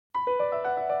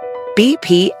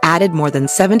BP added more than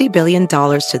 $70 billion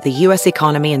to the U.S.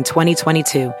 economy in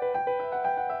 2022.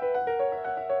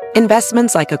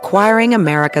 Investments like acquiring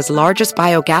America's largest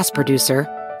biogas producer,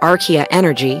 Archaea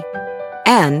Energy,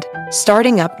 and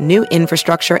starting up new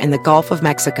infrastructure in the Gulf of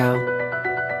Mexico.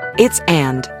 It's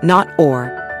and, not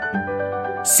or.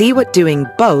 See what doing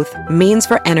both means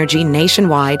for energy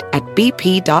nationwide at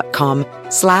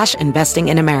bp.com/investing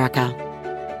in America.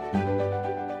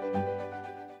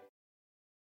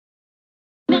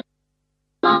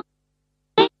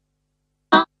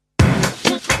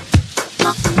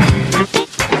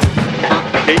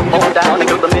 Came on down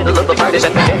into the middle of the party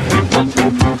center. Into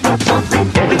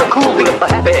the cool and the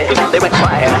happy, they went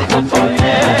quiet.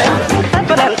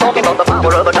 Dancing and talking about the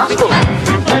power of the gospel.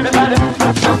 Into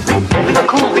the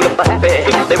cool and the happy,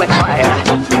 they went quiet.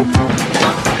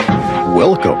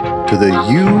 Welcome to the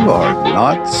You Are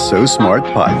Not So Smart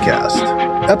podcast,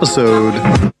 episode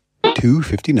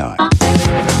 259.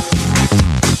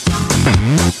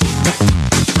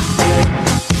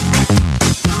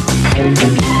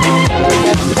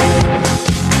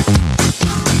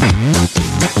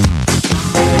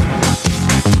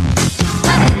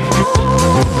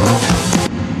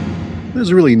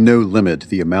 There's really no limit to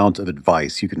the amount of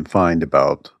advice you can find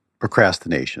about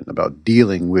procrastination, about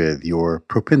dealing with your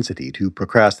propensity to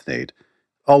procrastinate.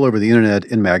 All over the internet,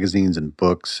 in magazines and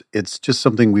books, it's just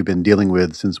something we've been dealing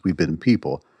with since we've been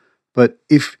people. But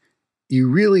if you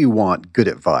really want good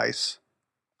advice,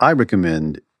 I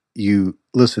recommend you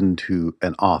listen to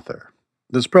an author.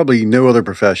 There's probably no other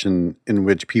profession in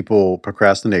which people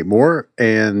procrastinate more,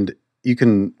 and you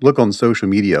can look on social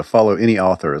media, follow any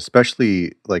author,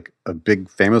 especially like a big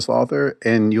famous author,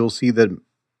 and you'll see that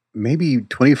maybe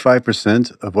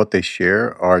 25% of what they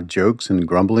share are jokes and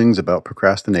grumblings about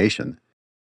procrastination.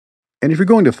 And if you're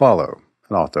going to follow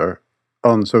an author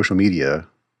on social media,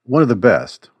 one of the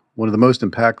best, one of the most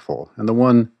impactful, and the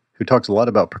one who talks a lot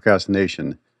about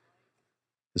procrastination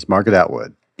is Margaret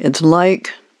Atwood. It's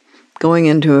like going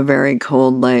into a very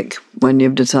cold lake when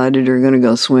you've decided you're going to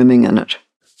go swimming in it.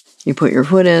 You put your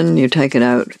foot in, you take it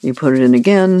out, you put it in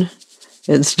again,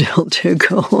 it's still too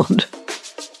cold.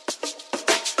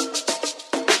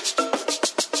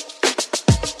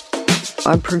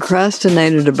 I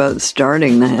procrastinated about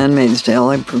starting The Handmaid's Tale.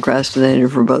 I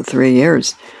procrastinated for about 3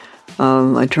 years.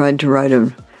 I tried to write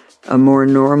a more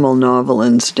normal novel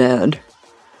instead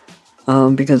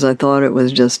because I thought it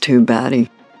was just too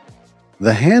batty.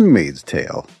 The Handmaid's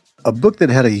Tale, a book that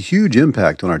had a huge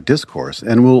impact on our discourse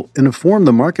and will inform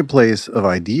the marketplace of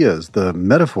ideas, the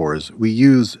metaphors we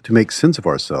use to make sense of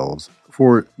ourselves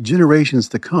for generations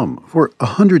to come, for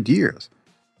 100 years.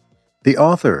 The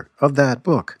author of that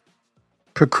book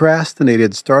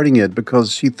procrastinated starting it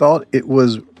because she thought it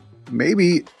was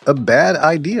maybe a bad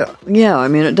idea. Yeah, I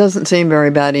mean, it doesn't seem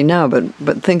very batty now, but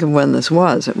think of when this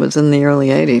was. It was in the early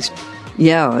 80s.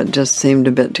 Yeah, it just seemed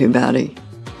a bit too batty.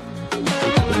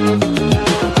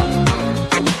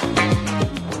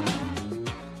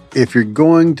 If you're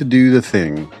going to do the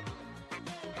thing,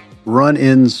 run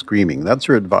in screaming. That's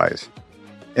her advice.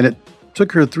 And it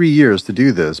took her 3 years to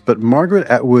do this, but Margaret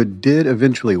Atwood did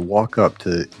eventually walk up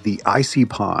to the icy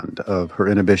pond of her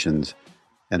inhibitions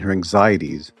and her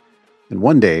anxieties. And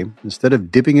one day, instead of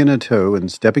dipping in a toe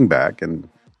and stepping back, and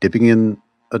dipping in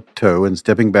a toe and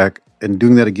stepping back and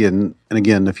doing that again and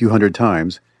again a few hundred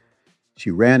times, she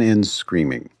ran in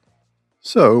screaming.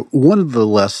 So, one of the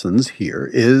lessons here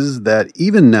is that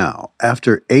even now,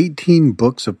 after 18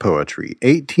 books of poetry,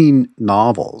 18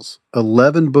 novels,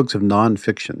 11 books of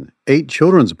nonfiction, 8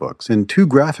 children's books, and 2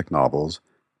 graphic novels,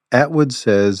 Atwood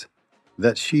says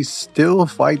that she still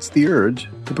fights the urge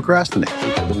to procrastinate.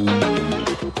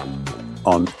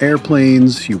 On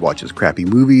airplanes, she watches crappy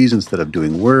movies instead of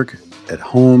doing work. At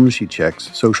home, she checks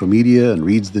social media and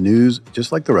reads the news,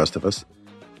 just like the rest of us.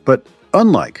 But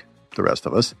unlike the rest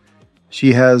of us,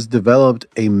 she has developed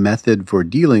a method for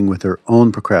dealing with her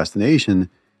own procrastination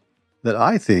that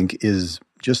I think is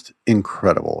just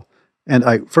incredible. And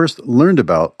I first learned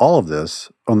about all of this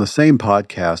on the same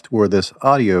podcast where this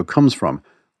audio comes from,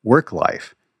 Work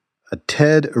Life, a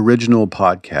TED original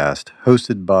podcast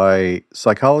hosted by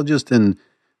psychologist and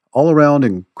all-around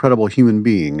incredible human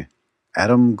being,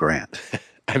 Adam Grant.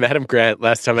 I'm Adam Grant,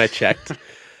 last time I checked.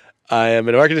 I am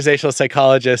an organizational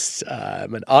psychologist.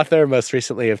 I'm an author, most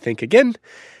recently of Think Again,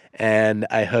 and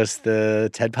I host the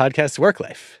TED podcast Work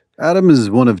Life. Adam is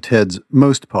one of TED's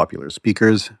most popular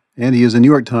speakers, and he is a New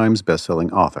York Times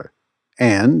bestselling author.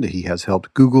 And he has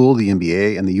helped Google, the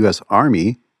NBA, and the U.S.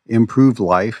 Army improve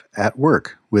life at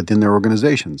work within their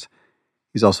organizations.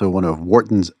 He's also one of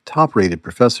Wharton's top-rated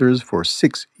professors for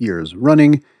 6 years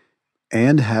running,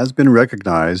 and has been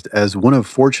recognized as one of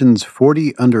Fortune's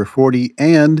 40 under 40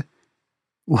 and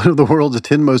one of the world's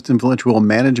 10 most influential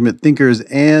management thinkers,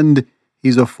 and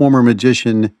he's a former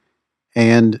magician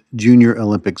and junior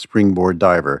Olympic springboard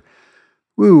diver.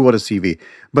 Woo, what a CV.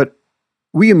 But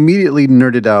we immediately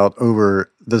nerded out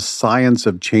over the science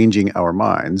of changing our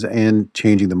minds and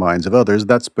changing the minds of others.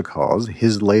 That's because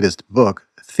his latest book,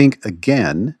 Think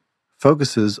Again,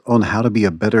 focuses on how to be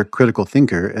a better critical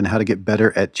thinker and how to get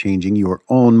better at changing your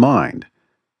own mind.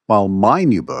 While my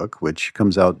new book, which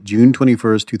comes out June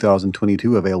 21st,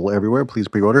 2022, available everywhere, please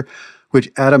pre-order, which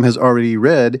Adam has already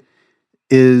read,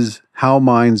 is How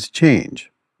Minds Change.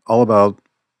 All about,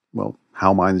 well,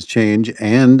 how minds change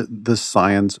and the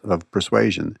science of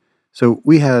persuasion. So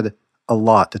we had a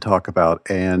lot to talk about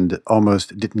and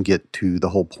almost didn't get to the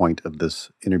whole point of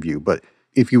this interview. But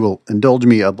if you will indulge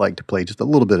me, I'd like to play just a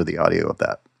little bit of the audio of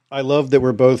that. I love that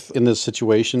we're both in this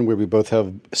situation where we both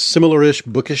have similar-ish,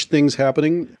 bookish things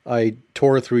happening. I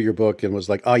tore through your book and was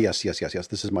like, yes,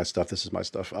 this is my stuff.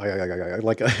 I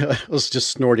was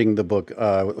just snorting the book,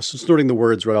 snorting the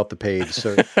words right off the page.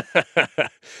 So,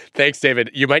 Thanks,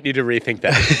 David. You might need to rethink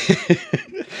that.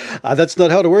 That's not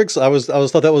how it works. I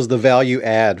thought that was the value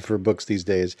add for books these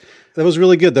days. That was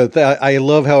really good, though. I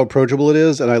love how approachable it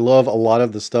is, and I love a lot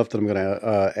of the stuff that I'm going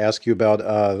to ask you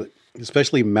about.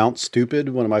 Especially Mount Stupid,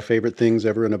 one of my favorite things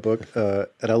ever in a book. And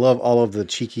I love all of the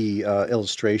cheeky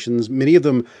illustrations. Many of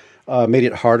them made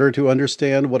it harder to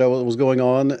understand what was going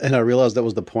on. And I realized that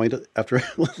was the point after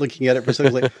looking at it for a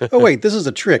second. Like, oh, wait, this is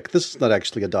a trick. This is not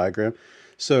actually a diagram.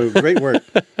 So great work.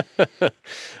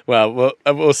 Well,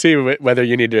 we'll see whether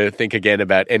you need to think again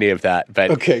about any of that.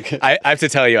 But okay. I have to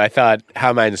tell you, I thought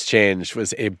How Minds Change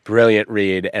was a brilliant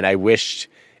read. And I wished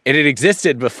it had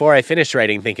existed before I finished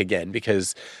writing Think Again,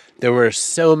 because there were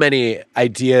so many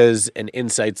ideas and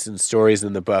insights and stories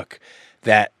in the book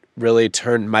that really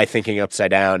turned my thinking upside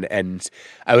down. And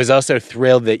I was also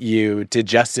thrilled that you did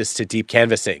justice to deep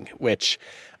canvassing, which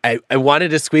I wanted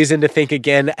to squeeze into Think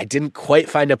Again. I didn't quite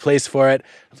find a place for it.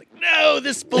 I was like, no,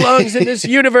 this belongs in this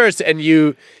universe. And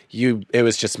it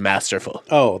was just masterful.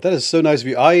 Oh, that is so nice of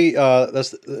you.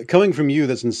 That's coming from you.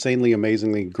 That's insanely,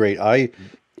 amazingly great.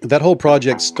 That whole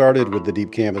project started with the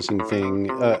deep canvassing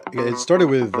thing. It started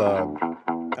with, I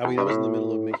was in the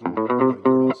middle of making.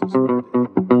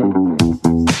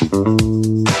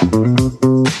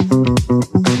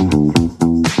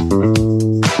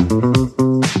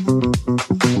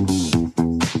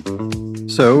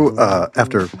 So,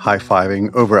 after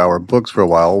high-fiving over our books for a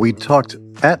while, we talked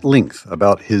at length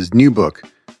about his new book,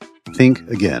 Think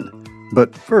Again.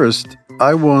 But first,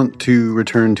 I want to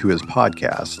return to his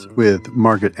podcast with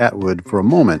Margaret Atwood for a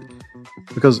moment,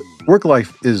 because Work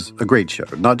Life is a great show,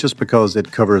 not just because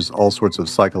it covers all sorts of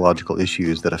psychological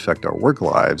issues that affect our work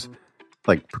lives,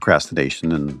 like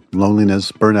procrastination and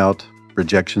loneliness, burnout,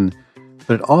 rejection,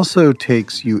 but it also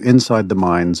takes you inside the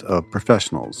minds of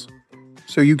professionals,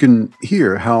 so you can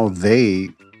hear how they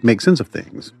make sense of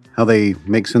things, how they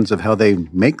make sense of how they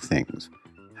make things,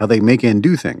 how they make and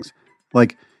do things,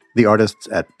 like the artists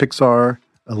at Pixar,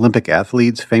 Olympic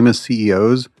athletes, famous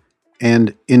CEOs,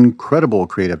 and incredible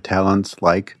creative talents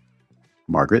like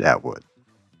Margaret Atwood.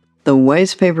 The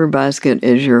wastepaper basket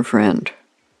is your friend.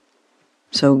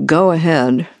 So go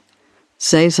ahead,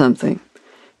 say something.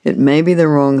 It may be the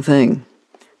wrong thing,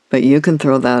 but you can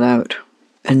throw that out,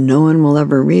 and no one will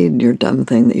ever read your dumb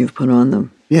thing that you've put on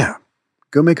them. Yeah,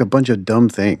 go make a bunch of dumb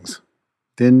things.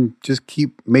 Then just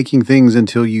keep making things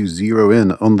until you zero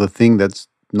in on the thing that's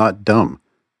not dumb.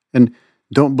 And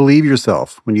don't believe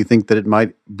yourself when you think that it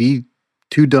might be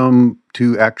too dumb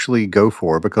to actually go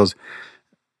for, because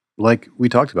like we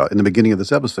talked about in the beginning of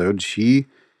this episode, she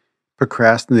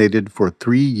procrastinated for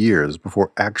 3 years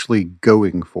before actually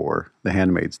going for The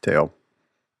Handmaid's Tale.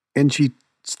 And she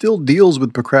still deals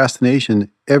with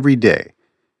procrastination every day.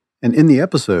 And in the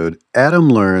episode, Adam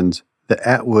learns that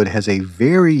Atwood has a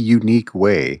very unique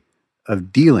way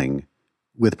of dealing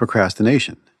with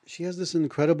procrastination. She has this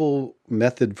incredible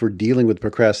method for dealing with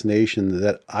procrastination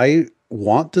that I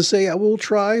want to say I will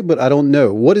try, but I don't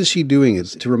know. What is she doing?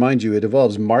 It's, to remind you, it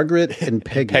involves Margaret and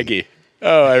Peggy. Peggy.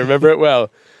 Oh, I remember it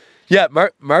well. Yeah,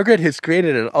 Margaret has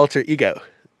created an alter ego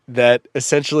that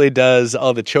essentially does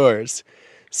all the chores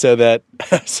so that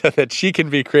she can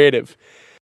be creative.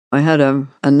 I had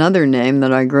another name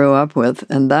that I grew up with,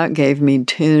 and that gave me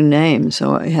 2 names,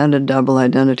 so I had a double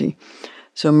identity.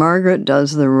 So Margaret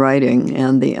does the writing,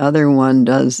 and the other one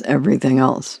does everything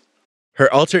else.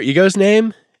 Her alter ego's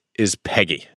name is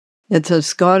Peggy. It's a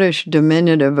Scottish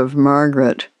diminutive of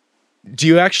Margaret. Do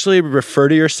you actually refer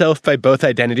to yourself by both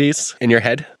identities in your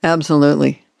head?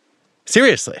 Absolutely.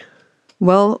 Seriously?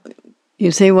 Well, You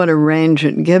see what a range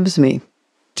it gives me.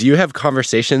 Do you have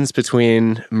conversations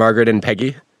between Margaret and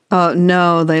Peggy?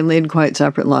 No, they lead quite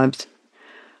separate lives.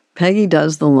 Peggy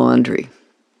does the laundry.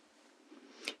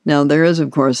 Now, there is, of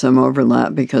course, some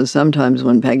overlap because sometimes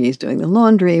when Peggy's doing the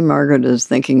laundry, Margaret is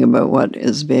thinking about what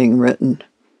is being written.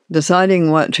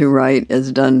 Deciding what to write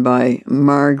is done by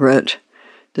Margaret.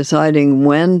 Deciding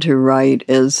when to write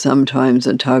is sometimes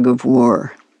a tug of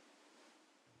war.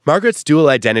 Margaret's dual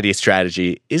identity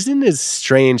strategy isn't as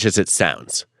strange as it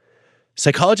sounds.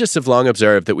 Psychologists have long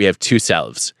observed that we have two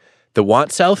selves, the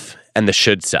want self and the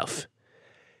should self.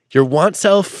 Your want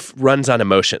self runs on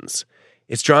emotions.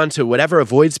 It's drawn to whatever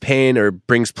avoids pain or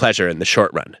brings pleasure in the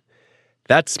short run.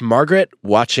 That's Margaret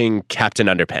watching Captain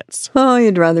Underpants. Oh,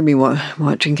 you'd rather be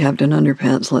watching Captain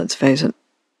Underpants, let's face it.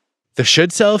 The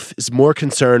should self is more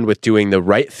concerned with doing the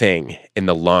right thing in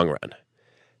the long run.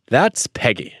 That's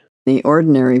Peggy. The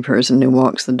ordinary person who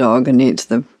walks the dog and eats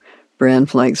the bran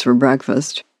flakes for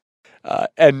breakfast.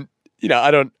 And I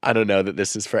don't know that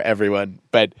this is for everyone,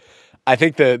 but I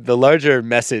think the larger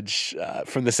message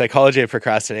from the psychology of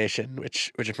procrastination,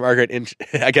 which Margaret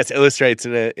I guess illustrates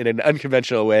in an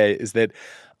unconventional way, is that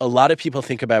a lot of people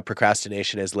think about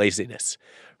procrastination as laziness,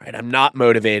 right? I'm not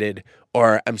motivated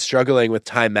or I'm struggling with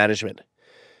time management,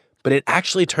 but it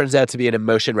actually turns out to be an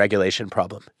emotion regulation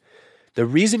problem. The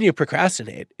reason you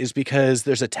procrastinate is because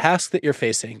there's a task that you're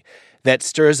facing that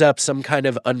stirs up some kind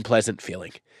of unpleasant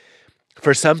feeling.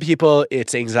 For some people,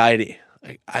 it's anxiety.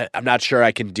 I'm not sure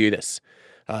I can do this.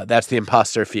 That's the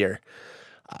imposter fear.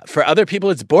 For other people,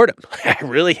 it's boredom. I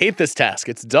really hate this task.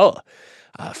 It's dull.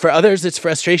 For others, it's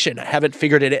frustration. I haven't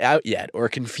figured it out yet. Or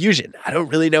confusion. I don't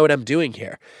really know what I'm doing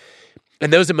here.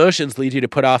 And those emotions lead you to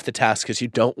put off the task because you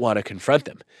don't want to confront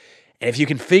them. And if you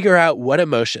can figure out what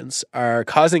emotions are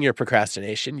causing your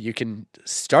procrastination, you can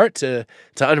start to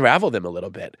unravel them a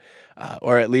little bit.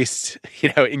 Or at least,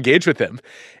 engage with them.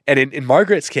 And in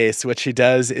Margaret's case, what she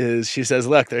does is she says,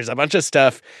 look, there's a bunch of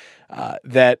stuff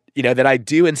that I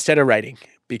do instead of writing,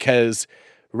 because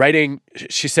writing,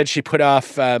 she said she put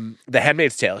off The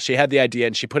Handmaid's Tale. She had the idea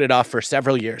and she put it off for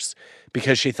several years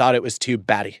because she thought it was too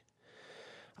batty.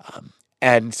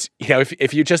 And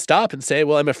if you just stop and say,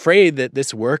 well, I'm afraid that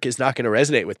this work is not going to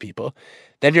resonate with people,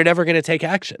 then you're never going to take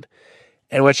action.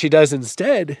 And what she does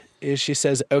instead is she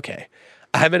says, okay,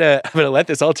 I'm gonna let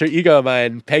this alter ego of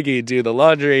mine, Peggy, do the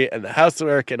laundry and the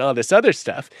housework and all this other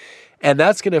stuff. And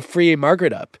that's going to free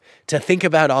Margaret up to think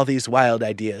about all these wild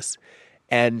ideas.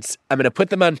 And I'm going to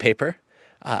put them on paper.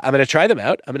 I'm going to try them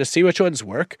out. I'm going to see which ones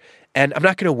work. And I'm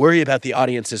not going to worry about the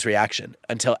audience's reaction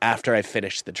until after I've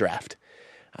finished the draft.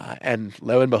 And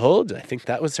lo and behold, I think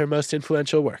that was her most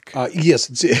influential work. Yes.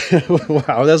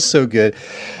 Wow, that's so good.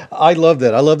 I love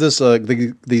that. I love this.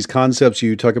 These concepts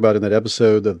you talk about in that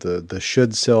episode of the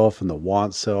should self and the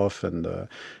want self, and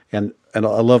I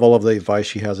love all of the advice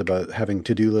she has about having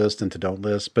to-do list and to-don't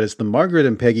list. But it's the Margaret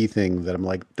and Peggy thing that I'm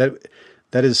like,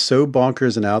 that is so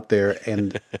bonkers and out there,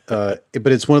 and but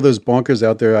it's one of those bonkers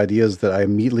out there ideas that I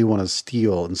immediately want to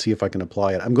steal and see if I can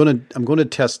apply it. I'm going to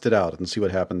test it out and see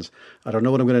what happens. I don't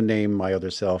know what I'm going to name my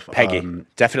other self. Peggy,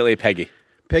 definitely Peggy.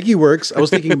 Peggy works. I was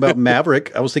thinking about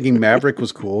Maverick. I was thinking Maverick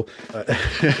was cool.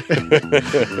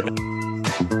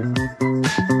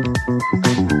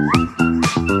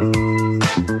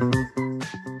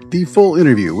 The full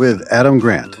interview with Adam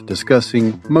Grant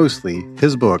discussing mostly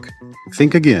his book,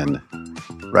 Think Again,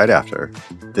 right after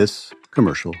this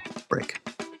commercial break.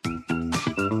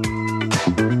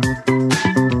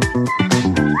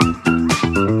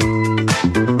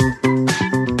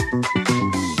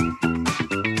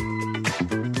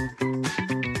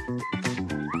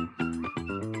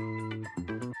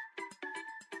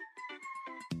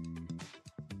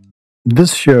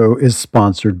 This show is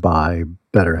sponsored by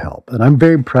BetterHelp, and I'm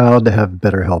very proud to have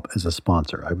BetterHelp as a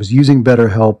sponsor. I was using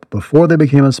BetterHelp before they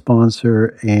became a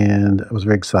sponsor, and I was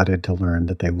very excited to learn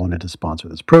that they wanted to sponsor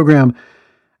this program.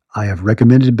 I have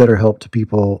recommended BetterHelp to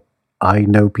people. I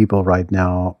know people right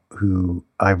now who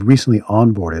I've recently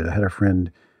onboarded. I had a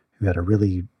friend who had a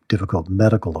really difficult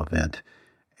medical event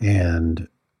and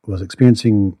was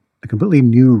experiencing a completely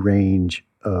new range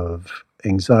of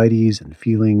anxieties and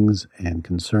feelings and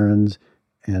concerns.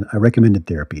 And I recommended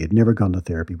therapy. I'd never gone to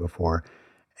therapy before,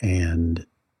 and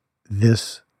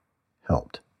this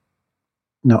helped.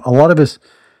 Now, a lot of us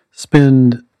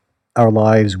spend our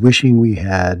lives wishing we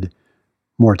had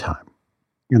more time.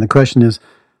 And the question is,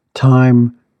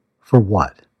 time for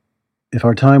what? If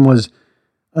our time was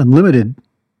unlimited,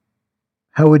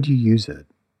 how would you use it?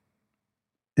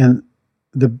 And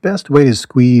the best way to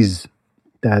squeeze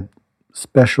that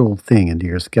special thing into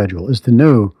your schedule is to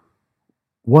know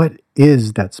what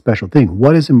is that special thing?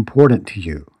 What is important to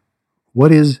you?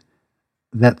 What is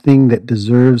that thing that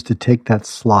deserves to take that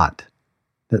slot,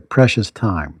 that precious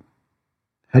time?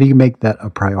 How do you make that a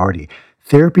priority?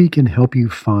 Therapy can help you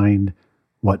find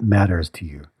what matters to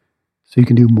you so you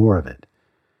can do more of it.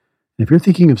 And if you're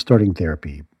thinking of starting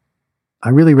therapy, I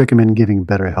really recommend giving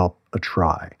BetterHelp a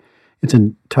try. It's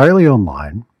entirely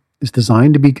online. It's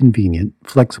designed to be convenient,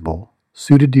 flexible,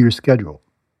 suited to your schedule.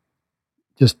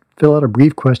 Just fill out a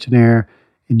brief questionnaire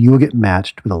and you will get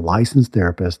matched with a licensed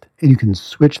therapist, and you can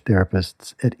switch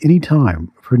therapists at any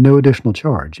time for no additional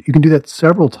charge. You can do that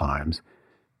several times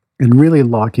and really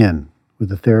lock in with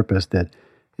a therapist that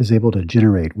is able to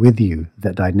generate with you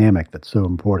that dynamic that's so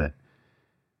important.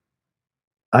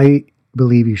 I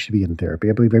believe you should be in therapy.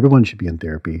 I believe everyone should be in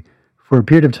therapy for a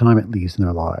period of time at least in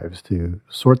their lives to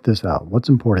sort this out. What's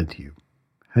important to you?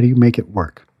 How do you make it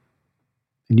work?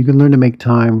 And you can learn to make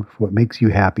time for what makes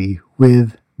you happy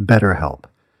with BetterHelp.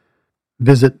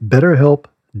 Visit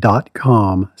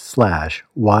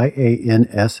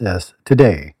betterhelp.com/YANSS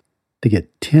today to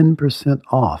get 10%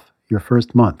 off your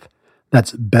first month.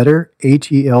 That's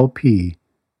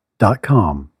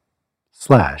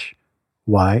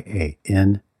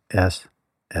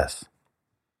betterhelp.com/YANSS.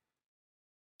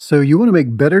 So you want to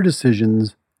make better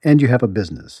decisions and you have a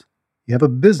business. You have a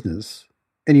business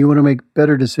and you want to make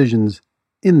better decisions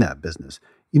in that business.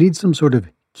 You need some sort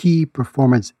of key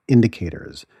performance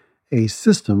indicators, a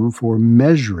system for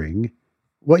measuring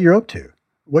what you're up to,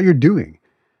 what you're doing,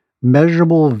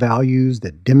 measurable values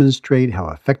that demonstrate how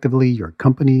effectively your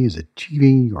company is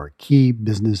achieving your key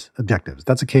business objectives.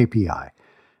 That's a KPI.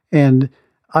 And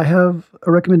I have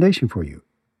a recommendation for you.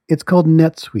 It's called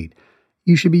NetSuite.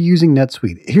 You should be using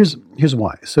NetSuite. Here's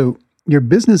why. So your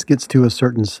business gets to a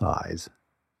certain size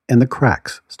and the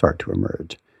cracks start to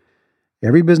emerge.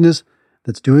 Every business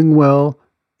that's doing well,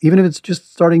 even if it's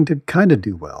just starting to kind of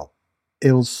do well,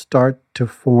 it'll start to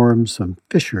form some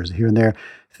fissures here and there.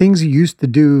 Things you used to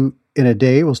do in a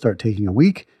day will start taking a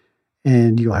week,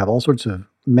 and you'll have all sorts of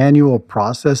manual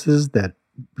processes that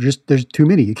there's too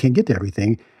many. You can't get to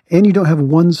everything, and you don't have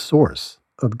one source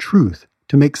of truth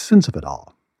to make sense of it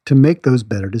all, to make those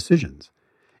better decisions.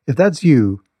 If that's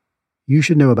you, you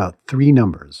should know about 3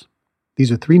 numbers.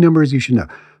 These are 3 numbers you should know: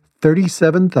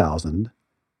 37,000,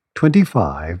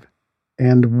 25,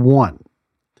 and 1.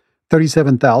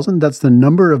 37,000, that's the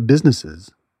number of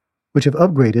businesses which have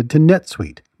upgraded to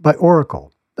NetSuite by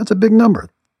Oracle. That's a big number,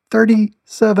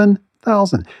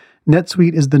 37,000.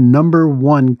 NetSuite is the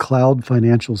 #1 cloud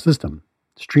financial system,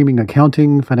 streaming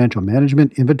accounting, financial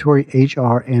management, inventory,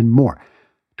 HR, and more.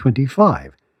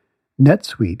 25.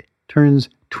 NetSuite turns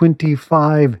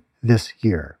 25 this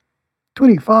year.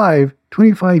 25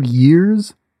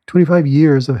 years? 25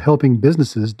 years of helping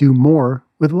businesses do more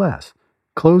with less,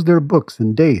 close their books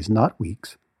in days, not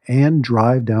weeks, and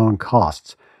drive down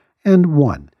costs. And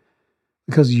 1,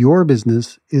 because your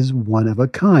business is one of a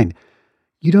kind.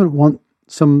 You don't want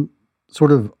some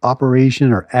sort of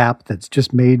operation or app that's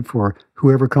just made for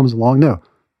whoever comes along. No,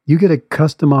 you get a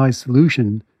customized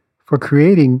solution for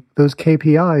creating those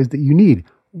KPIs that you need.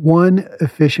 One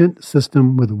efficient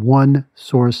system with one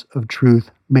source of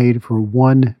truth made for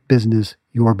one business,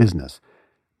 your business.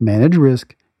 Manage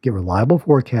risk, get reliable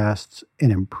forecasts,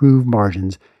 and improve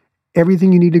margins.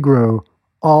 Everything you need to grow,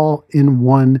 all in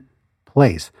one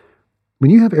place.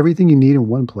 When you have everything you need in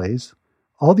one place,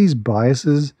 all these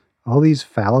biases, all these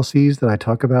fallacies that I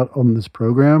talk about on this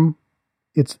program,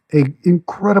 it's an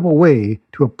incredible way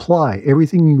to apply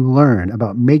everything you learn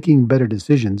about making better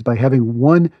decisions by having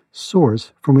one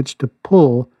source from which to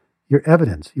pull your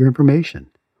evidence, your information.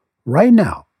 Right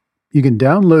now, you can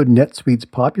download NetSuite's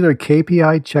popular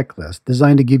KPI checklist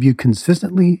designed to give you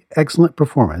consistently excellent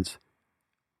performance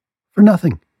for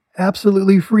nothing,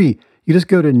 absolutely free. You just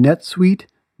go to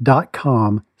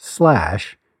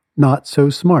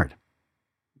netsuite.com/notsosmart.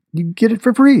 You get it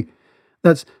for free.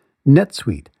 That's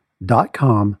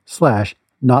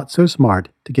netsuite.com/notsosmart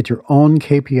to get your own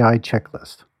KPI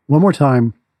checklist. One more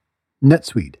time,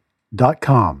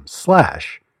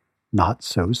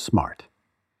 netsuite.com/notsosmart.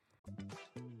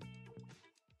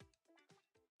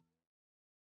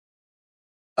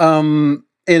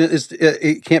 And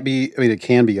it can't be, I mean, it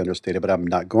can be understated, but I'm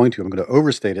not going to. I'm going to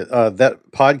overstate it.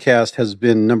 That podcast has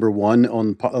been #1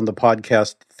 on the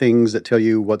podcast things that tell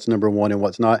you what's #1 and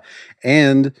what's not.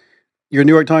 And you're a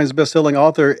New York Times bestselling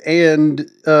author, and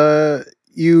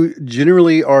you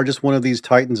generally are just one of these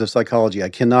titans of psychology. I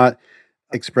cannot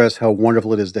express how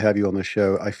wonderful it is to have you on the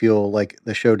show. I feel like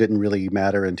the show didn't really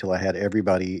matter until I had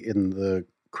everybody in the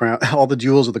crown, all the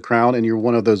jewels of the crown, and you're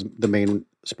one of those, the main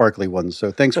sparkly ones.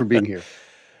 So thanks for being here.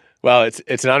 Well,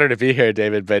 it's an honor to be here,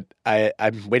 David, but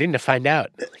I'm waiting to find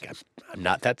out. Like, I'm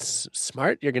not that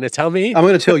smart. You're going to tell me? I'm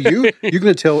going to tell you. You're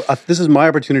going to tell. This is my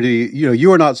opportunity.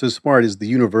 You are not so smart is the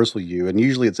universal you, and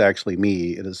usually it's actually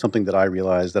me. It is something that I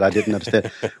realized that I didn't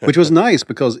understand, which was nice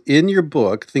because in your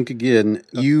book, Think Again,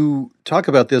 you talk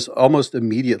about this almost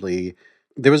immediately.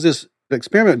 There was this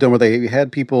experiment done where they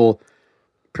had people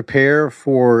prepare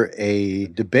for a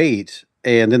debate.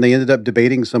 And then they ended up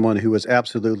debating someone who was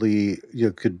absolutely,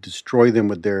 could destroy them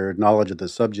with their knowledge of the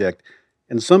subject.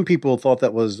 And some people thought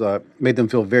that was made them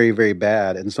feel very, very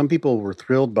bad. And some people were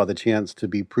thrilled by the chance to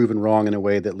be proven wrong in a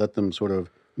way that let them sort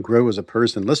of grow as a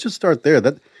person. Let's just start there.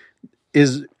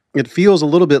 It feels a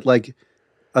little bit like,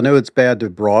 I know it's bad to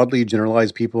broadly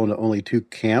generalize people into only two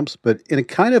camps, but in a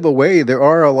kind of a way, there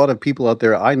are a lot of people out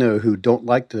there I know who don't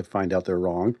like to find out they're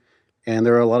wrong. And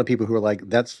there are a lot of people who are like,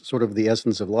 that's sort of the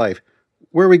essence of life.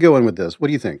 Where are we going with this? What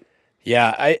do you think?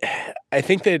 Yeah, I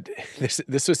think that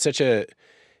this was it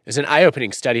was an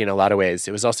eye-opening study in a lot of ways.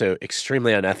 It was also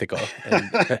extremely unethical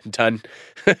and done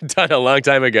a long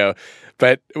time ago.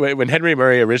 But when Henry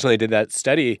Murray originally did that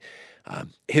study,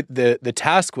 the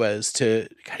task was to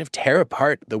kind of tear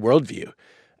apart the worldview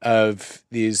of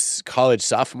these college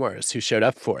sophomores who showed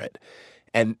up for it.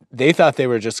 And they thought they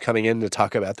were just coming in to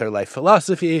talk about their life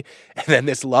philosophy, and then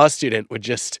this law student would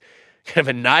just kind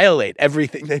of annihilate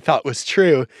everything they thought was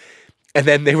true. And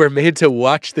then they were made to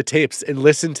watch the tapes and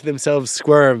listen to themselves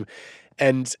squirm.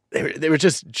 And they were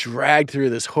just dragged through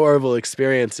this horrible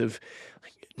experience of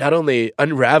not only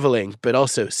unraveling, but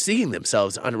also seeing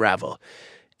themselves unravel.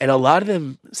 And a lot of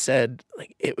them said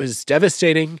it was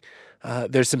devastating.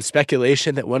 There's some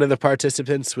speculation that one of the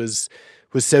participants was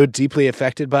so deeply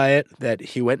affected by it that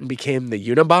he went and became the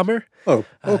Unabomber. Oh,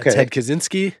 okay. Ted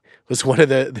Kaczynski was one of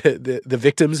the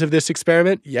victims of this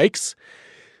experiment. Yikes!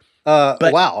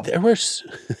 But wow. There were,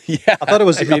 yeah. I thought it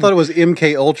was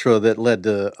MK Ultra that led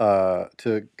to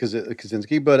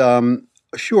Kaczynski, but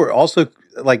sure. Also,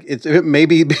 it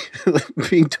maybe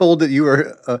being told that you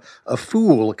were a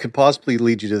fool could possibly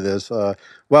lead you to this.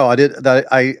 Wow,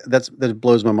 that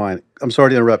blows my mind. I'm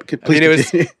sorry to interrupt.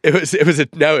 Please.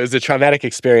 It was a traumatic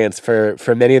experience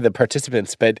for many of the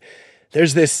participants, but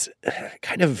there's this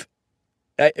kind of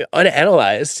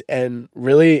unanalyzed and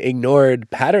really ignored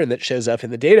pattern that shows up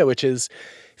in the data, which is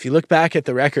if you look back at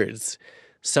the records,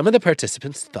 some of the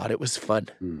participants thought it was fun.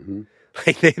 Mm-hmm.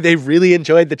 They really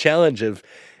enjoyed the challenge of,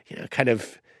 kind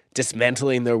of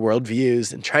dismantling their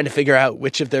worldviews and trying to figure out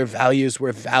which of their values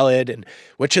were valid and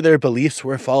which of their beliefs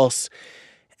were false.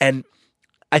 And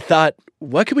I thought,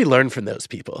 what could we learn from those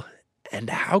people? And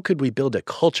how could we build a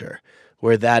culture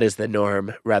where that is the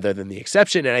norm rather than the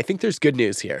exception? And I think there's good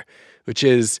news here, which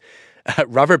is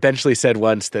Robert Benchley said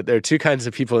once that there are two kinds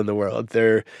of people in the world.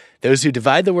 There are those who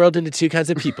divide the world into two kinds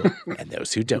of people and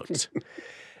those who don't.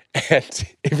 And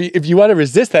if you want to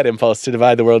resist that impulse to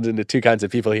divide the world into two kinds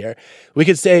of people here, we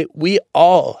could say we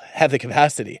all have the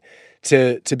capacity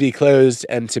to be closed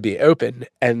and to be open.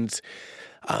 And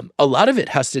a lot of it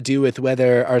has to do with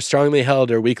whether our strongly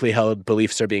held or weakly held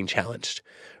beliefs are being challenged,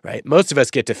 right? Most of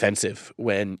us get defensive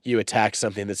when you attack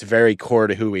something that's very core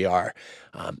to who we are.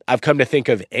 I've come to think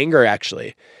of anger,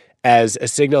 actually, as a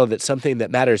signal that something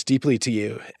that matters deeply to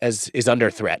you is under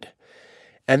threat.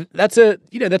 And that's a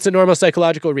normal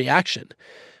psychological reaction.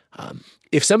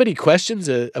 If somebody questions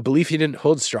a belief you didn't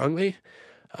hold strongly,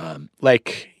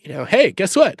 hey,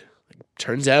 guess what?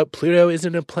 Turns out Pluto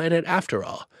isn't a planet after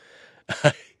all.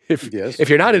 If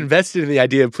you're not invested in the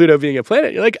idea of Pluto being a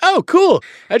planet, you're like, oh, cool.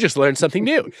 I just learned something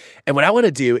new. And what I want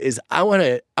to do is I want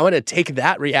to take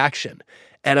that reaction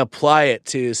and apply it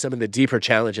to some of the deeper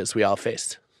challenges we all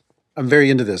face. I'm very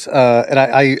into this. And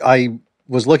I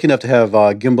was lucky enough to have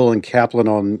Gimbel and Kaplan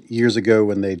on years ago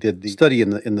when they did the study in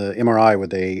the MRI where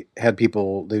they had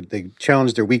people, they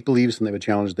challenged their weak beliefs and they would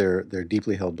challenge their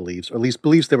deeply held beliefs, or at least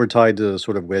beliefs that were tied to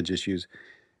sort of wedge issues.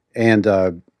 And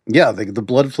the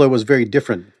blood flow was very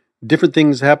different. Different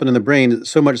things happen in the brain,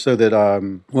 so much so that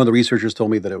one of the researchers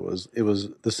told me that it was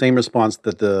the same response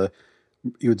that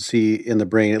you would see in the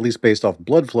brain, at least based off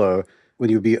blood flow, when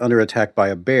you would be under attack by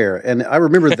a bear. And I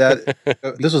remember that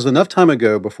this was enough time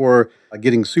ago before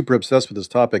getting super obsessed with this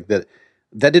topic that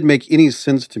didn't make any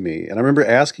sense to me. And I remember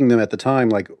asking them at the time,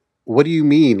 like, what do you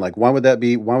mean? Like, why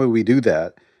would we do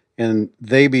that? And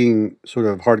they, being sort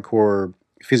of hardcore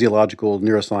physiological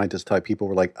neuroscientist type people,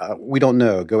 were like, we don't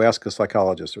know. Go ask a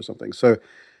psychologist or something. So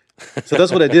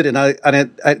that's what I did. And I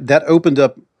that opened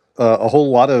up a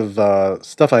whole lot of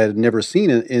stuff I had never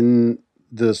seen in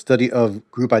the study of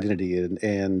group identity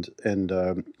and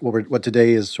what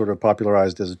today is sort of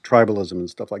popularized as tribalism and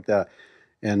stuff like that.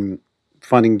 And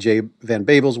finding Jay Van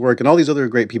Babel's work and all these other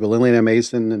great people, Lillian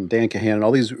Mason and Dan Kahan, and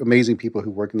all these amazing people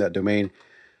who work in that domain,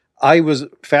 I was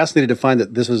fascinated to find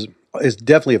that this is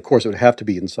definitely, of course, it would have to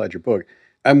be inside your book.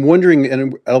 I'm wondering,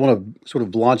 and I don't want to sort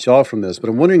of launch off from this, but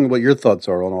I'm wondering what your thoughts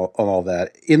are on all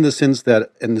that, in the sense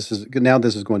that, and this is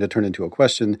going to turn into a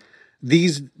question,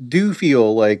 these do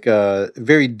feel like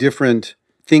very different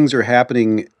things are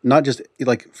happening, not just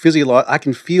like physiological. I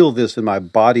can feel this in my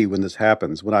body when this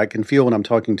happens. When I'm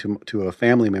talking to a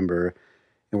family member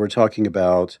and we're talking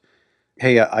about,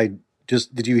 hey, I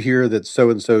just, did you hear that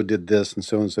so-and-so did this and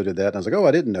so-and-so did that? And I was like, oh,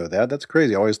 I didn't know that. That's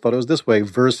crazy. I always thought it was this way,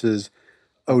 versus,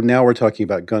 oh, now we're talking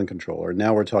about gun control, or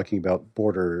now we're talking about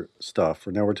border stuff,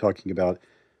 or now we're talking about,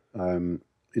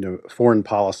 foreign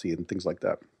policy and things like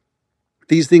that.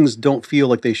 These things don't feel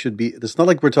like they should be. It's not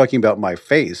like we're talking about my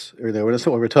face, or that's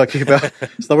not what we're talking about.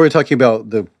 It's not what we're talking about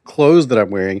the clothes that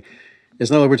I'm wearing.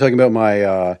 It's not like we're talking about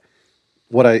my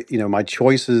my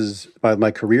choices,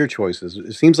 my career choices.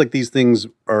 It seems like these things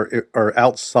are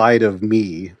outside of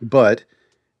me, but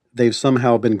they've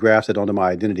somehow been grafted onto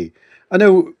my identity. I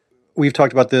know we've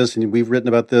talked about this and we've written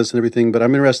about this and everything, but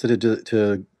I'm interested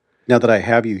to now that I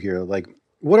have you here, like,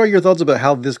 what are your thoughts about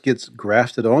how this gets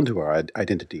grafted onto our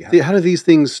identity? How do these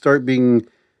things start being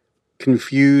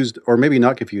confused, or maybe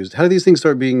not confused? How do these things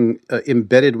start being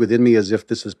embedded within me as if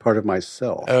this is part of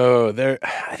myself? Oh,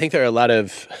 I think there are a lot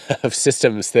of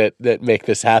systems that make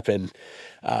this happen.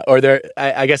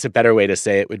 I guess a better way to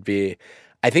say it would be,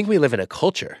 I think we live in a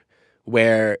culture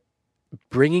where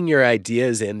bringing your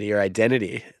ideas into your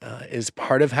identity is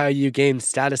part of how you gain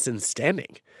status and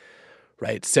standing,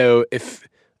 right? So if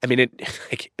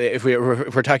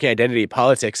we're talking identity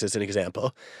politics as an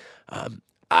example,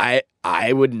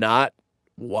 I would not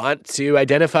want to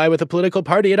identify with a political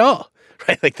party at all,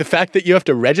 right? Like, the fact that you have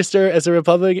to register as a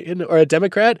Republican or a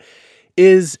Democrat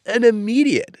is an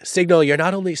immediate signal you're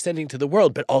not only sending to the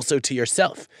world, but also to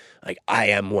yourself. Like, I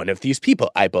am one of these people.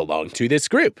 I belong to this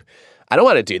group. I don't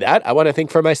want to do that. I want to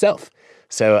think for myself.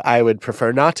 So I would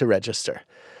prefer not to register.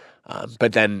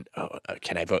 But then,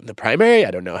 can I vote in the primary?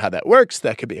 I don't know how that works.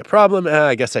 That could be a problem.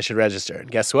 I guess I should register. And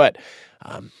guess what?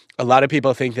 A lot of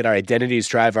people think that our identities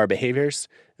drive our behaviors.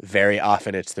 Very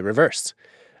often it's the reverse.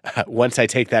 Once I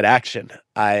take that action,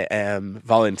 I am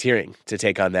volunteering to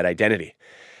take on that identity.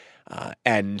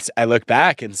 And I look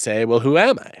back and say, well, who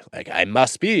am I? Like, I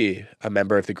must be a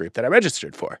member of the group that I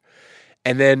registered for.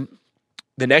 And then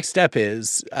the next step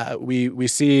is we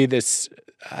see this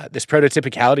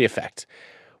prototypicality effect,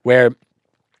 where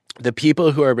the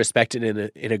people who are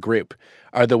respected in a group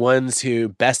are the ones who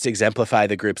best exemplify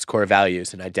the group's core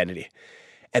values and identity.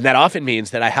 And that often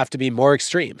means that I have to be more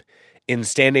extreme in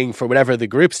standing for whatever the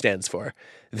group stands for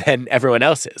than everyone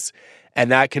else is.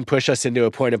 And that can push us into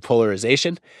a point of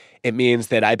polarization. It means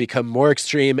that I become more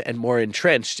extreme and more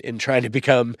entrenched in trying to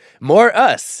become more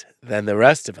us than the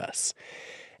rest of us.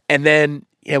 And then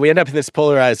we end up in this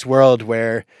polarized world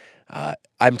where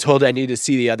I'm told I need to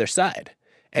see the other side.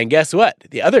 And guess what?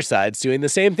 The other side's doing the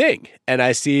same thing. And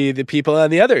I see the people on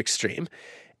the other extreme.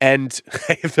 And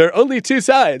if there are only two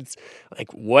sides,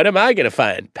 like, what am I going to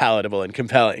find palatable and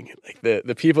compelling? Like,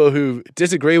 the people who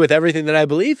disagree with everything that I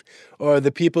believe, or the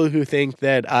people who think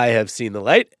that I have seen the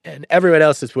light and everyone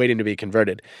else is waiting to be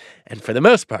converted? And for the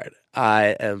most part,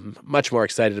 I am much more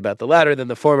excited about the latter than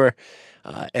the former.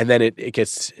 And then it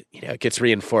gets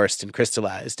reinforced and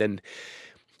crystallized. And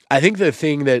I think the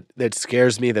thing that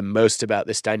scares me the most about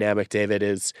this dynamic, David,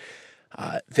 is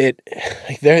that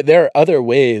there are other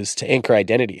ways to anchor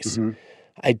identities. Mm-hmm.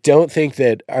 I don't think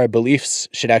that our beliefs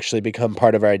should actually become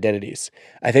part of our identities.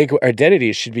 I think our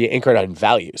identities should be anchored on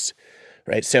values,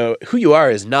 right? So who you are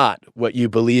is not what you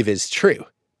believe is true.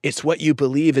 It's what you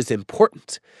believe is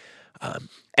important.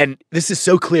 And this is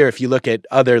so clear if you look at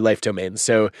other life domains.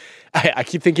 So I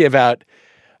keep thinking about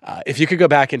if you could go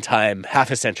back in time half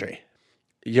a century,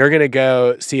 you're going to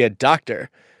go see a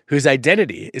doctor whose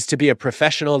identity is to be a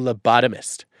professional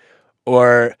lobotomist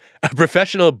or a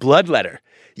professional bloodletter.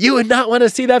 You would not want to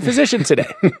see that physician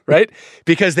today, right?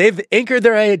 Because they've anchored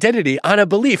their identity on a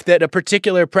belief that a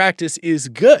particular practice is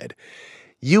good.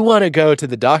 You want to go to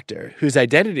the doctor whose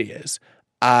identity is,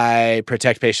 I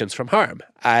protect patients from harm,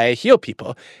 I heal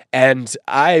people, and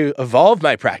I evolve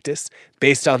my practice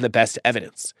based on the best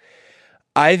evidence.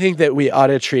 I think that we ought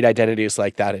to treat identities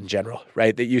like that in general,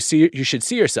 right? That you should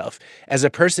see yourself as a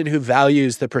person who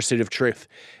values the pursuit of truth,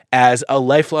 as a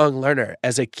lifelong learner,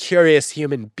 as a curious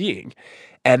human being,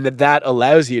 and that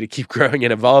allows you to keep growing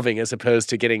and evolving, as opposed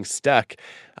to getting stuck,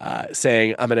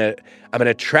 saying, I'm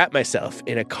gonna trap myself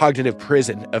in a cognitive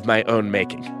prison of my own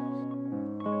making.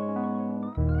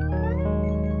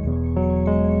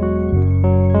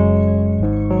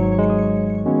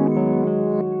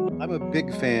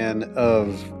 big fan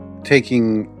of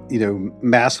taking,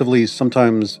 massively,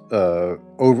 sometimes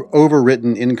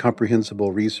overwritten,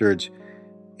 incomprehensible research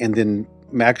and then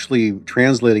actually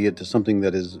translating it to something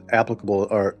that is applicable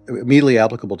or immediately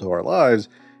applicable to our lives.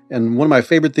 And one of my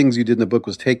favorite things you did in the book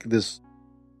was take this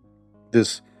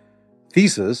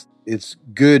thesis. It's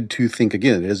good to think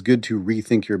again. It is good to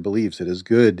rethink your beliefs. It is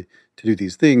good to do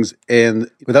these things. And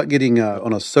without getting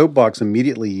on a soapbox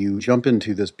immediately, you jump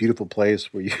into this beautiful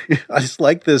place where you, I just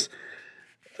like this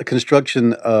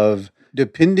construction of,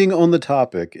 depending on the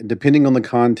topic and depending on the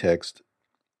context,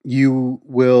 you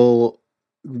will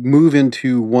move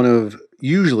into one of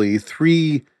usually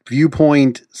three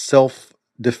viewpoint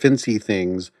self-defense-y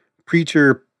things: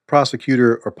 preacher,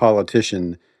 prosecutor, or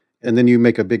politician. And then you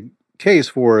make a big case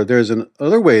for there's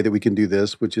another way that we can do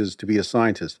this, which is to be a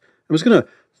scientist. I'm just going to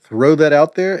throw that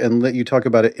out there and let you talk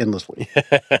about it endlessly.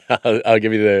 I'll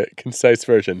give you the concise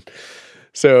version.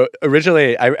 So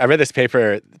originally, I read this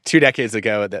paper 2 decades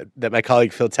ago that my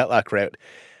colleague Phil Tetlock wrote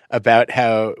about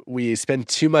how we spend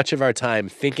too much of our time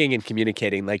thinking and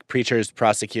communicating like preachers,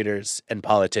 prosecutors, and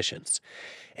politicians.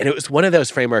 And it was one of those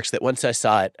frameworks that once I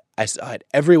saw it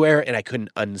everywhere and I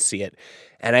couldn't unsee it.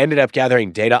 And I ended up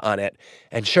gathering data on it.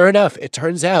 And sure enough, it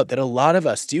turns out that a lot of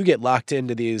us do get locked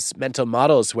into these mental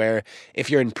models where if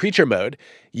you're in preacher mode,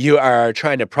 you are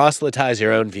trying to proselytize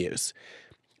your own views.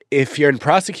 If you're in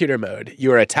prosecutor mode,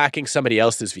 you are attacking somebody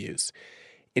else's views.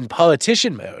 In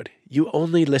politician mode, you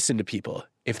only listen to people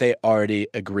if they already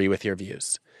agree with your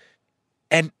views.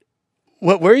 And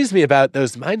what worries me about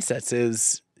those mindsets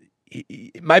is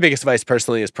my biggest advice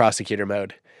personally is prosecutor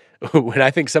mode. When I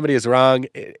think somebody is wrong,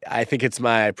 I think it's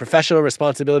my professional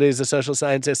responsibility as a social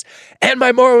scientist and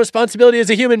my moral responsibility as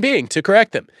a human being to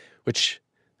correct them, which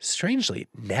strangely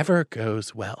never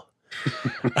goes well.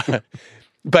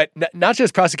 But not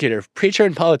just prosecutor, preacher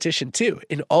and politician too.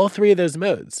 In all three of those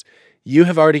modes, you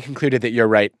have already concluded that you're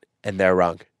right and they're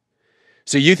wrong.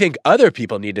 So you think other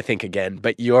people need to think again,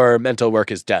 but your mental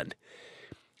work is done.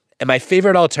 And my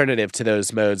favorite alternative to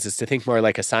those modes is to think more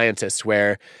like a scientist,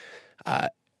 where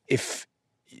if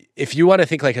you want to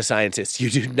think like a scientist,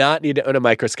 you do not need to own a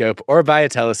microscope or buy a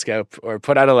telescope or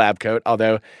put on a lab coat.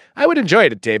 Although I would enjoy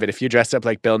it, David, if you dressed up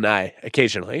like Bill Nye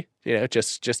occasionally,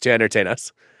 just to entertain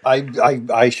us.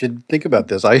 I should think about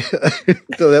this.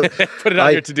 Put it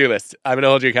on your to-do list. I'm going to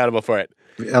hold you accountable for it.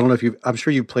 I don't know if I'm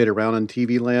sure you played around on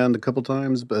TV Land a couple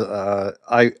times, but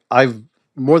I've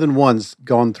more than once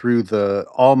gone through the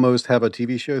almost have a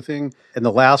TV show thing. And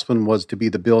the last one was to be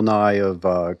the Bill Nye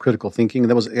of critical thinking.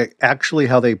 That was actually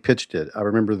how they pitched it. I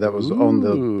remember that was on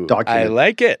the document. I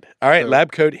like it. All right,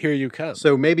 lab coat, here you come.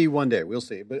 So maybe one day, we'll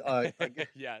see. But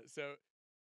yeah, so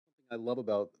I love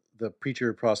about the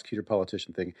preacher, prosecutor,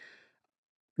 politician thing.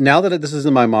 Now that this is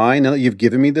in my mind, now that you've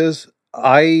given me this,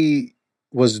 I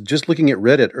was just looking at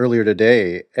Reddit earlier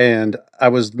today, and I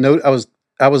was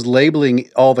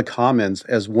labeling all the comments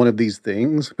as one of these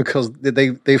things because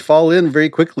they fall in very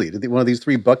quickly to one of these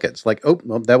three buckets. Like, oh,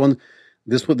 well, that one,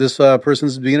 this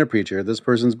person's being a preacher, this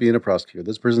person's being a prosecutor,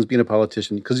 this person's being a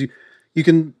politician. Because you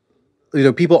can,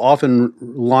 people often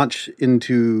launch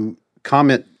into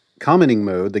commenting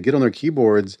mode. They get on their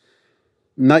keyboards,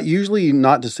 not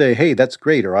to say, hey, that's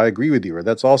great, or I agree with you, or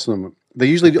that's awesome. They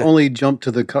usually only jump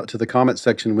to the comment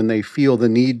section when they feel the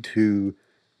need to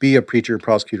be a preacher,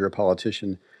 prosecutor, or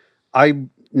politician. I'm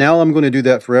going to do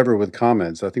that forever with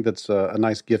comments. I think that's a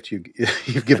nice gift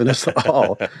you've given us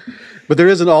all. But there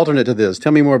is an alternate to this.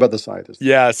 Tell me more about the scientist.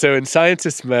 Yeah, so in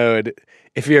scientist mode,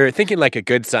 if you're thinking like a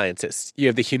good scientist, you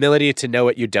have the humility to know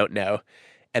what you don't know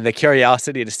and the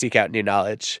curiosity to seek out new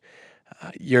knowledge.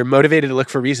 You're motivated to look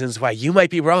for reasons why you might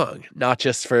be wrong, not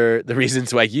just for the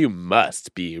reasons why you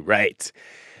must be right.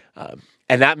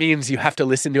 And that means you have to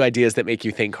listen to ideas that make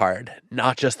you think hard,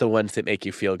 not just the ones that make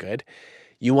you feel good.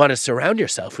 You want to surround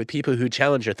yourself with people who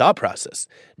challenge your thought process,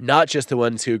 not just the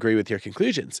ones who agree with your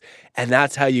conclusions. And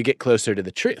that's how you get closer to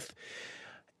the truth.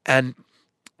 And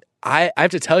I have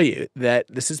to tell you that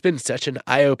this has been such an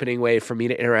eye-opening way for me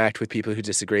to interact with people who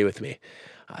disagree with me.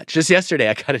 Just yesterday,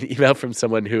 I got an email from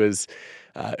someone who was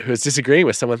disagreeing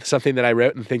with something that I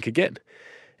wrote in Think Again.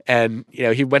 And,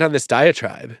 he went on this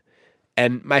diatribe.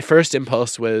 And my first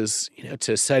impulse was,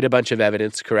 to cite a bunch of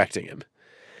evidence correcting him.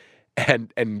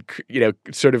 And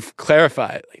sort of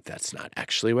clarify, like, that's not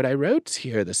actually what I wrote.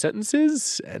 Here are the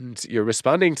sentences. And you're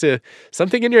responding to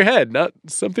something in your head, not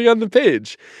something on the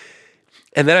page.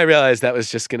 And then I realized that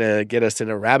was just going to get us in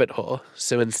a rabbit hole.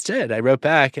 So instead, I wrote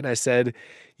back and I said,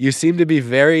 you seem to be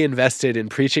very invested in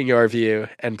preaching your view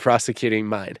and prosecuting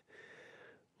mine.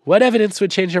 What evidence would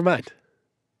change your mind?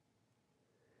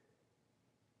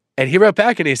 And he wrote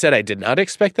back and he said, I did not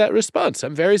expect that response.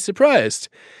 I'm very surprised.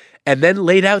 And then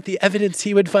laid out the evidence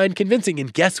he would find convincing.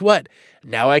 And guess what?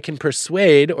 Now I can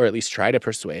persuade, or at least try to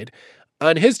persuade,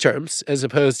 on his terms as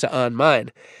opposed to on mine.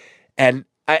 And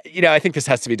I think this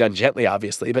has to be done gently,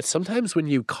 obviously, but sometimes when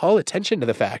you call attention to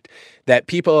the fact that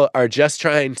people are just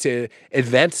trying to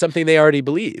advance something they already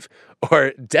believe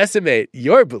or decimate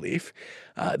your belief,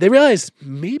 they realize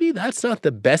maybe that's not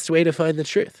the best way to find the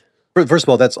truth. First of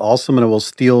all, that's awesome, and I will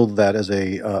steal that as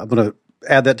I'm going to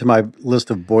add that to my list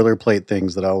of boilerplate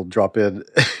things that I'll drop in.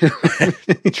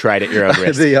 Try it at your own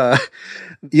risk.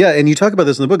 Yeah, and you talk about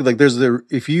this in the book. Like,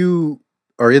 if you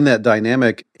are in that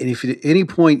dynamic, and if at any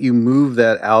point you move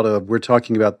that out of, we're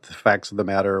talking about the facts of the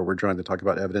matter, or we're trying to talk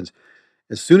about evidence,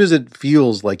 as soon as it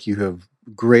feels like you have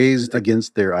grazed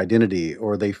against their identity,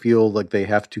 or they feel like they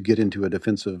have to get into a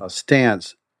defensive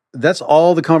stance, that's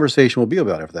all the conversation will be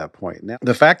about at that point. Now,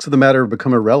 the facts of the matter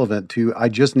become irrelevant to, I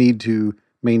just need to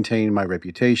maintain my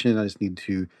reputation. I just need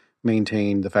to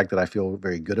maintain the fact that I feel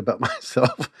very good about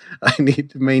myself. I need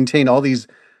to maintain all these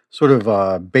sort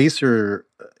of baser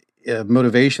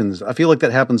motivations. I feel like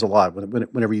that happens a lot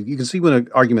whenever you can see when an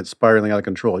argument's spiraling out of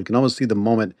control. You can almost see the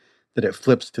moment that it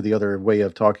flips to the other way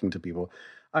of talking to people.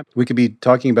 We could be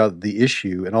talking about the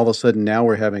issue, and all of a sudden now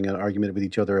we're having an argument with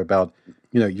each other about,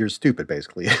 you're stupid,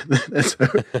 basically. So,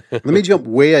 let me jump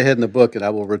way ahead in the book, and I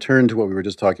will return to what we were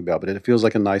just talking about, but it feels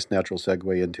like a nice natural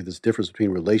segue into this difference between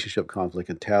relationship conflict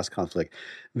and task conflict.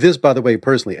 This, by the way,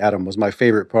 personally, Adam, was my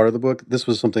favorite part of the book. This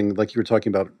was something like you were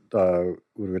talking about when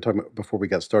we were talking about before we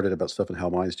got started about stuff and how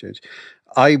minds change.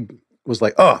 I was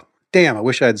like, oh, damn, I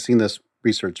wish I had seen this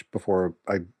research before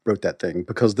I wrote that thing,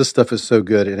 because this stuff is so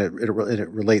good and it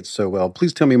relates so well.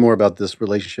 Please tell me more about this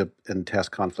relationship and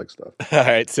task conflict stuff. All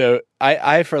right. So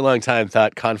I for a long time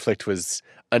thought conflict was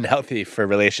unhealthy for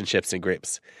relationships and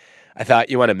groups. I thought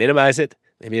you want to minimize it.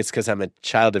 Maybe it's because I'm a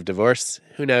child of divorce.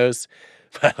 Who knows?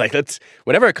 But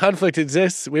whenever conflict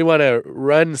exists, we want to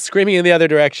run screaming in the other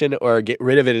direction or get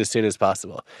rid of it as soon as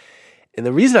possible. And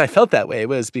the reason I felt that way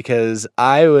was because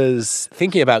I was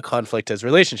thinking about conflict as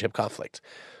relationship conflict,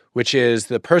 which is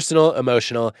the personal,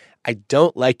 emotional, I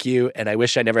don't like you and I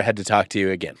wish I never had to talk to you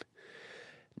again.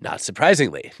 Not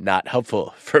surprisingly, not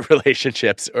helpful for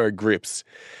relationships or groups.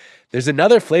 There's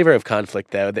another flavor of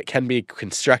conflict, though, that can be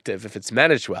constructive if it's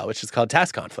managed well, which is called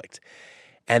task conflict.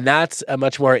 And that's a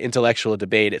much more intellectual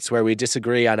debate. It's where we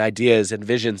disagree on ideas and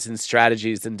visions and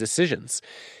strategies and decisions.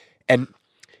 And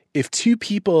if two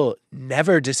people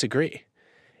never disagree,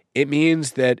 it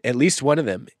means that at least one of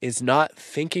them is not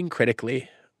thinking critically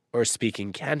or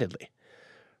speaking candidly,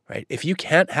 right? If you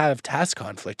can't have task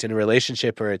conflict in a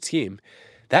relationship or a team,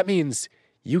 that means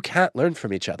you can't learn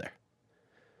from each other.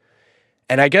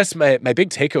 And I guess my big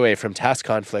takeaway from task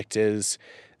conflict is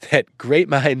that great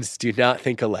minds do not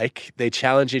think alike. They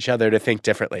challenge each other to think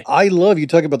differently. I love you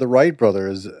talking about the Wright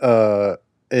brothers.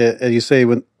 And you say,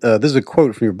 when this is a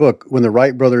quote from your book, when the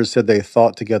Wright brothers said they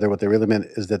thought together, what they really meant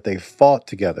is that they fought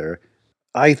together.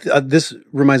 This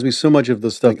reminds me so much of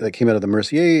the stuff that came out of the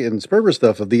Mercier and Sperber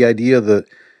stuff, of the idea that,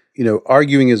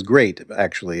 arguing is great,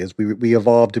 actually, as we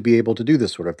evolved to be able to do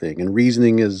this sort of thing. And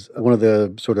reasoning is one of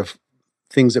the sort of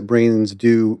things that brains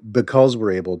do because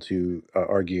we're able to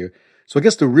argue. So I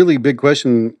guess the really big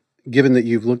question, given that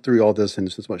you've looked through all this and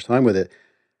spent so much time with it,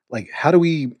 like, how do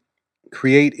we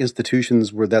create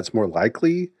institutions where that's more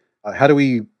likely? How do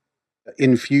we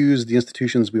infuse the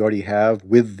institutions we already have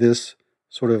with this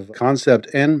sort of concept?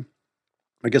 And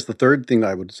I guess the third thing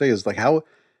I would say is, like, how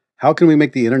can we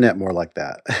make the internet more like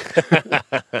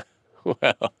that?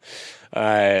 Well,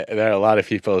 there are a lot of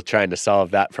people trying to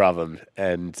solve that problem,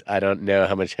 and I don't know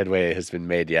how much headway has been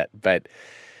made yet. But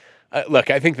look,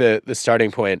 I think the starting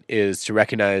point is to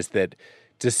recognize that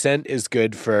dissent is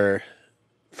good for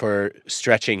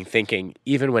stretching thinking,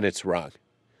 even when it's wrong.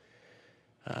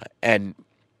 And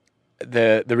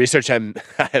the research I'm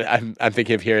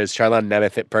thinking of here is Charlon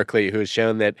Nemeth at Berkeley, who has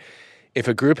shown that if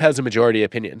a group has a majority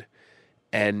opinion,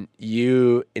 and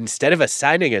you, instead of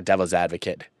assigning a devil's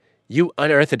advocate, you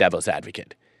unearth a devil's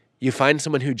advocate. You find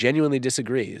someone who genuinely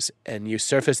disagrees, and you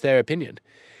surface their opinion,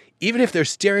 even if they're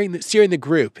steering the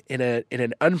group in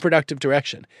an unproductive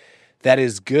direction. That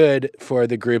is good for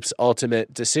the group's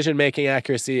ultimate decision-making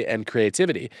accuracy and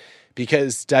creativity,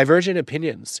 because divergent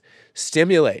opinions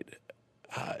stimulate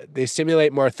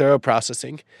more thorough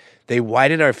processing. They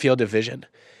widen our field of vision.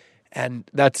 And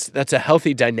that's a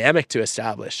healthy dynamic to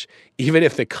establish, even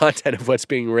if the content of what's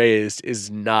being raised is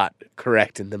not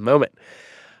correct in the moment.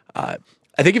 I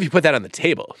think if you put that on the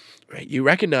table, right, you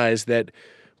recognize that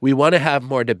we want to have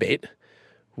more debate,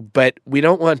 but we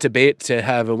don't want debate to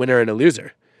have a winner and a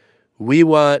loser. We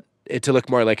want it to look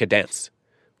more like a dance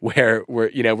where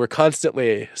we're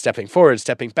constantly stepping forward,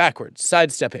 stepping backwards,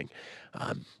 sidestepping,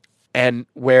 and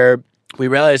where we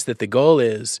realize that the goal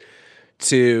is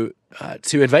to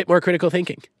invite more critical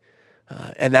thinking.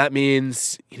 And that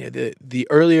means, the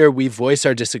earlier we voice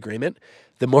our disagreement,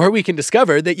 the more we can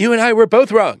discover that you and I were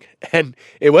both wrong. And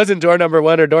it wasn't door number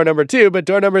 1 or door number 2, but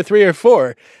door number 3 or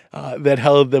 4 that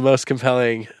held the most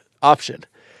compelling option.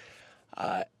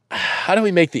 How do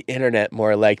we make the internet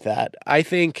more like that? I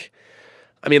think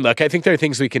there are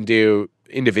things we can do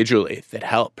individually that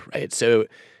help, right? So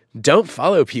don't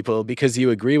follow people because you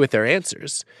agree with their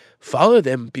answers. Follow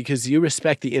them because you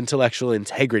respect the intellectual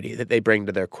integrity that they bring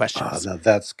to their questions. Now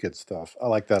that's good stuff. I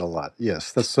like that a lot.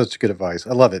 Yes, that's such good advice.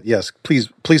 I love it. Yes, please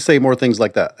say more things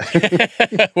like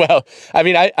that. Well,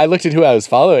 I looked at who I was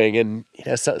following, and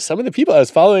some of the people I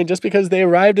was following just because they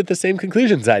arrived at the same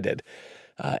conclusions I did.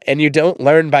 And you don't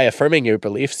learn by affirming your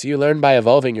beliefs; you learn by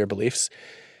evolving your beliefs.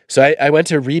 So I went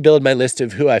to rebuild my list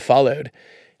of who I followed,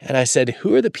 and I said,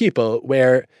 who are the people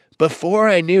where before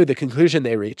I knew the conclusion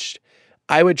they reached,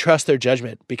 I would trust their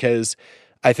judgment, because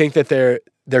I think that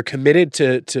they're committed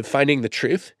to finding the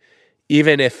truth,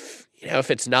 even if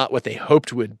it's not what they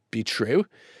hoped would be true.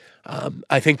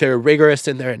 I think they're rigorous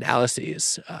in their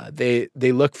analyses. They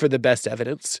look for the best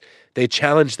evidence. They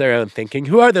challenge their own thinking.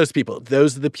 Who are those people?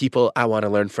 Those are the people I want to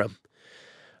learn from.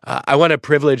 I want to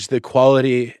privilege the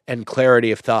quality and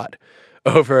clarity of thought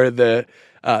over the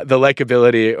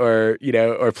likability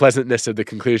or pleasantness of the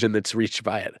conclusion that's reached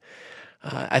by it.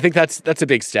 I think that's a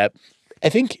big step. I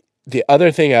think the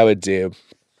other thing I would do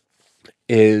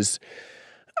is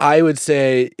I would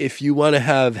say if you want to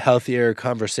have healthier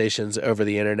conversations over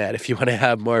the internet, if you want to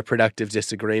have more productive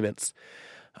disagreements,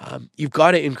 you've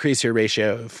got to increase your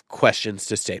ratio of questions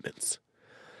to statements.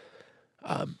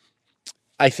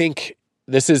 I think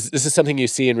this is something you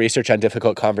see in research on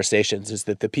difficult conversations, is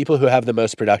that the people who have the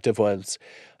most productive ones,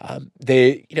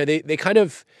 they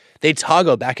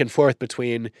toggle back and forth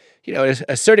between,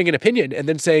 asserting an opinion and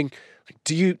then saying,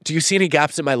 do you see any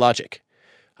gaps in my logic?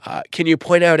 Can you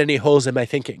point out any holes in my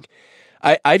thinking?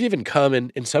 I've even come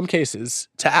in some cases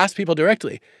to ask people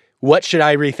directly, what should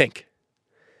I rethink?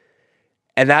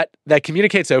 And that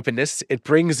communicates openness. It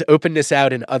brings openness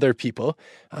out in other people.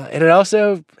 And it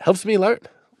also helps me learn,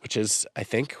 which is, I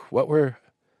think, what we're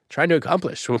trying to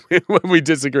accomplish when we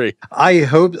disagree. I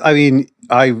hope, in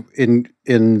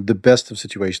the best of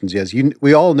situations, yes,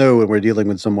 we all know when we're dealing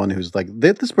with someone who's like,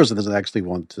 this person doesn't actually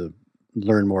want to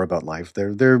learn more about life.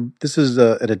 This is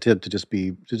an attempt to just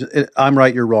be, I'm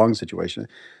right, you're wrong situation.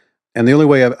 And the only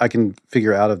way I can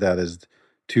figure out of that is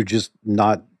to just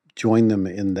not join them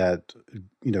in that,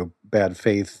 bad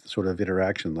faith sort of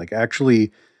interaction. Like,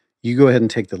 actually, you go ahead and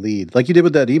take the lead, like you did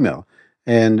with that email.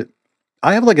 And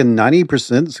I have like a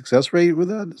 90% success rate with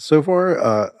that so far.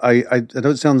 I know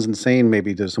it sounds insane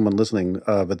maybe to someone listening,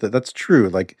 but that's true.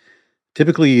 Like,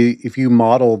 typically, if you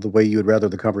model the way you would rather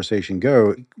the conversation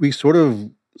go, we sort of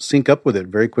sync up with it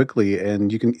very quickly,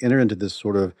 and you can enter into this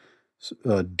sort of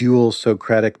dual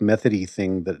Socratic methody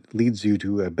thing that leads you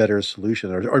to a better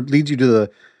solution, or leads you to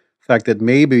the fact that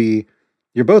maybe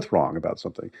you're both wrong about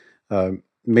something.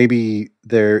 Maybe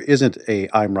there isn't a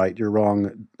I'm right, you're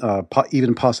wrong,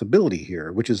 even possibility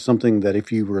here, which is something that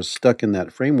if you were stuck in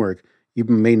that framework, you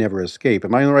may never escape.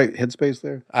 Am I in the right headspace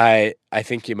there? I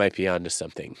think you might be onto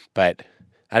something, but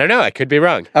I don't know. I could be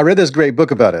wrong. I read this great book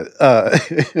about it.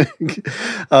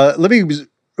 Let me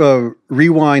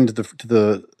rewind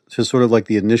to sort of like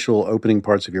the initial opening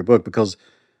parts of your book, because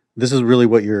this is really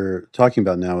what you're talking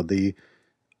about now.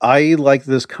 I like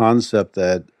this concept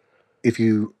that if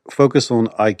you focus on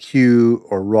IQ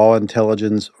or raw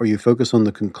intelligence, or you focus on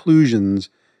the conclusions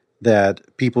that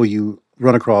people you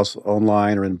run across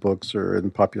online or in books or in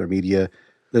popular media,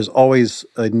 there's always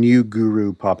a new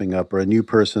guru popping up, or a new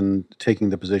person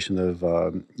taking the position of,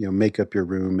 make up your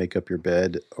room, make up your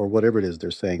bed, or whatever it is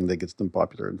they're saying that gets them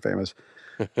popular and famous.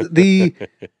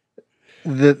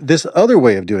 This other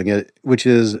way of doing it, which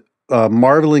is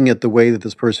marveling at the way that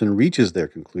this person reaches their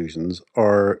conclusions,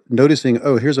 or noticing,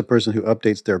 oh, here's a person who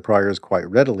updates their priors quite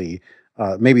readily.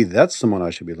 Maybe that's someone I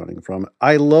should be learning from.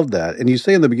 I love that. And you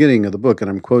say in the beginning of the book, and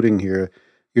I'm quoting here,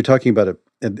 you're talking about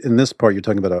in this part, you're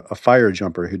talking about a fire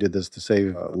jumper who did this to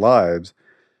save lives.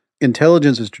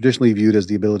 Intelligence is traditionally viewed as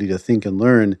the ability to think and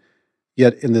learn.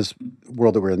 Yet in this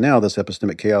world that we're in now, this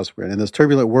epistemic chaos we're in this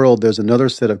turbulent world, there's another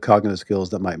set of cognitive skills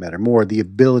that might matter more, the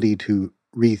ability to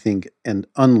rethink and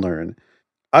unlearn.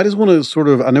 I just want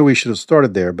to I know we should have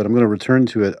started there, but I'm going to return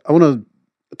to it. I want to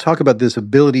talk about this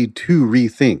ability to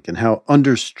rethink, and how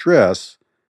under stress,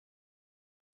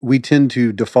 we tend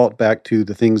to default back to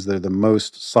the things that are the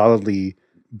most solidly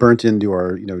burnt into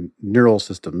our, neural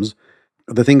systems,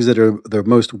 the things that are the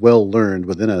most well learned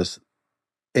within us.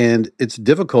 And it's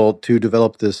difficult to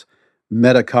develop this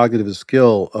metacognitive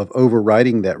skill of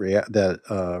overriding that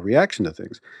reaction to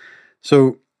things.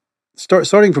 So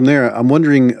starting from there, I'm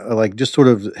wondering, just sort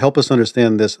of help us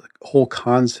understand this whole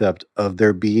concept of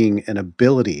there being an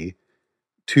ability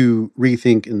to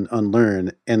rethink and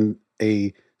unlearn, and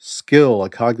a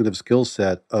cognitive skill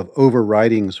set of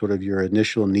overriding sort of your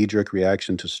initial knee-jerk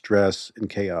reaction to stress and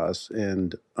chaos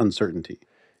and uncertainty.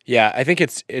 Yeah, I think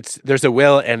there's a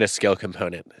will and a skill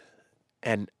component.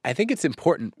 And I think it's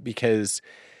important because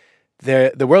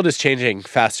the world is changing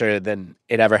faster than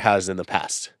it ever has in the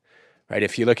past. Right?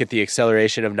 If you look at the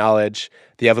acceleration of knowledge,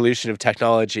 the evolution of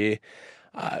technology,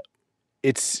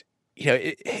 if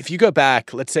you go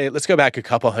back, let's go back a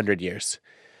couple hundred years,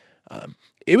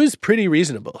 it was pretty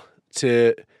reasonable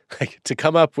to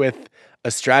come up with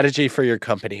a strategy for your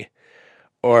company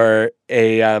or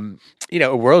a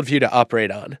worldview to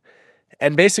operate on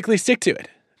and basically stick to it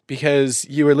because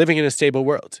you were living in a stable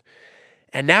world.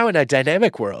 And now in a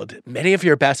dynamic world, many of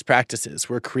your best practices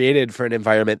were created for an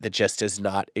environment that just does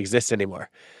not exist anymore,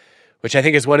 which I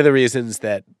think is one of the reasons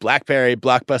that BlackBerry,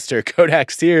 Blockbuster,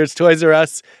 Kodak, Sears, Toys R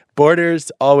Us,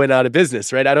 Borders all went out of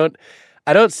business, right? I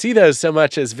don't see those so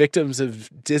much as victims of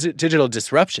digital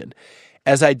disruption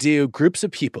as I do groups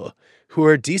of people who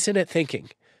are decent at thinking,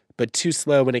 but too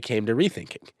slow when it came to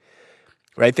rethinking,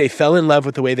 right? They fell in love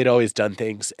with the way they'd always done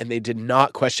things, and they did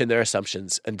not question their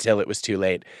assumptions until it was too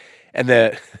late. And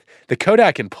the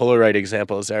Kodak and Polaroid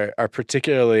examples are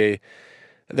particularly,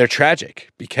 they're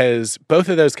tragic because both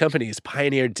of those companies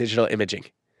pioneered digital imaging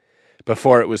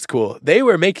before it was cool. They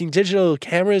were making digital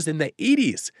cameras in the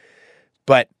 80s,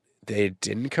 but they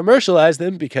didn't commercialize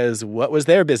them because what was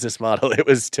their business model? It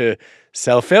was to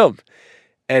sell film.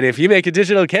 And if you make a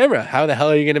digital camera, how the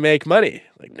hell are you going to make money?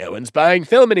 Like, no one's buying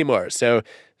film anymore. So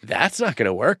that's not going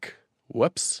to work.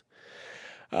 Whoops.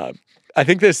 I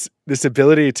think this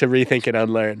ability to rethink and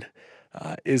unlearn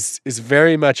is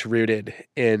very much rooted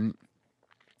in,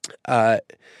 I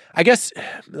guess,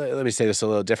 let me say this a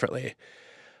little differently.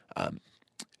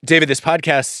 David, this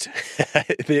podcast,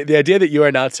 the idea that you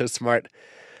are not so smart,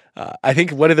 I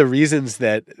think one of the reasons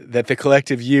that the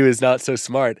collective you is not so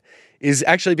smart is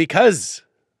actually because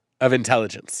of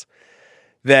intelligence.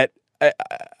 That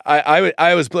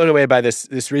I was blown away by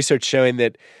this research showing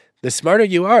that the smarter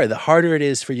you are, the harder it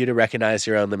is for you to recognize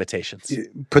your own limitations.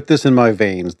 Put this in my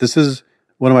veins. This is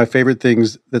one of my favorite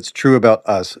things that's true about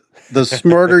us. The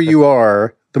smarter you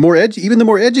are, the more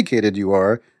educated you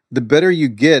are, the better you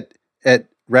get at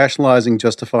rationalizing,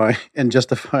 justifying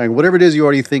whatever it is you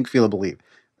already think, feel, and believe.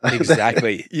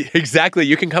 Exactly. Exactly.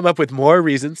 You can come up with more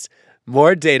reasons,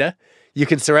 more data. You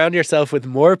can surround yourself with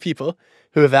more people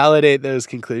who validate those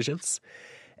conclusions.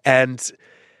 And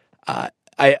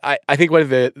I think one of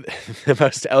the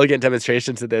most elegant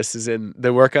demonstrations of this is in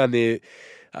the work on the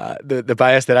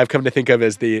bias that I've come to think of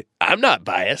as the I'm not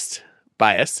biased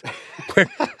bias,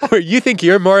 where you think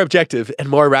you're more objective and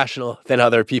more rational than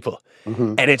other people.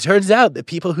 Mm-hmm. And it turns out that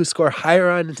people who score higher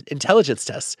on intelligence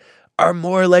tests are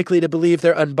more likely to believe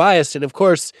they're unbiased. And of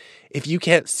course, if you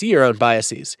can't see your own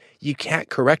biases, you can't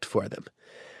correct for them.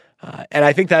 And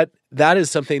I think that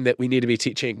is something that we need to be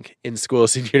teaching in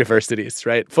schools and universities,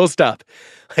 right? Full stop.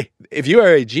 Like, if you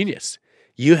are a genius,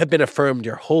 you have been affirmed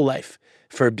your whole life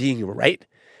for being right.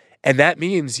 And that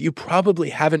means you probably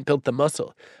haven't built the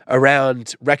muscle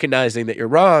around recognizing that you're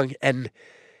wrong. And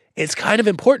it's kind of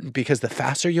important because the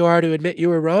faster you are to admit you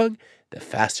were wrong, the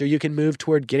faster you can move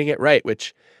toward getting it right,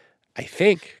 which I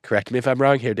think, correct me if I'm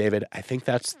wrong here, David, I think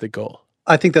that's the goal.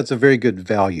 I think that's a very good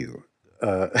value.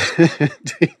 To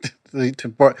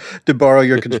borrow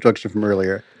your construction from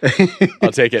earlier.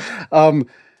 I'll take it.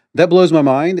 That blows my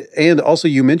mind. And also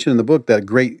you mentioned in the book that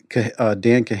great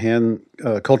Dan Kahan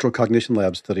Cultural Cognition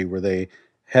Lab study where they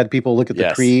had people look at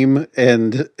the cream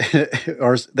and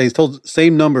they told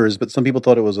same numbers, but some people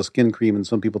thought it was a skin cream and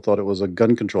some people thought it was a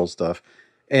gun control stuff.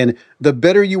 And the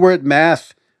better you were at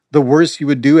math, the worse you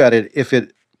would do at it if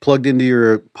it plugged into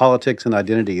your politics and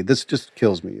identity. This just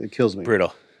kills me. It kills me.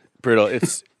 Brutal.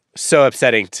 It's so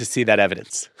upsetting to see that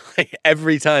evidence. Like,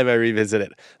 every time I revisit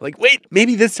it, like, wait,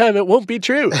 maybe this time it won't be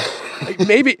true. Like,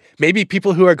 maybe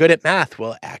people who are good at math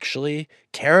will actually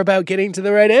care about getting to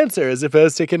the right answer as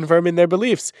opposed to confirming their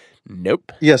beliefs.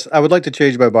 Nope. Yes, I would like to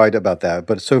change my mind about that,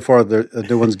 but so far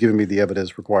no one's given me the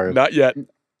evidence required. Not yet.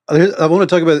 I want to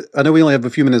talk about, I know we only have a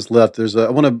few minutes left. I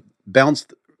want to bounce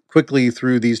quickly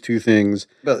through these two things.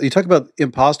 But you talk about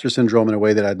imposter syndrome in a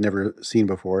way that I'd never seen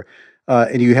before.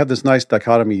 And you have this nice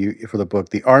dichotomy for the book,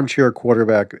 the armchair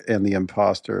quarterback and the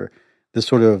imposter, this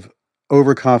sort of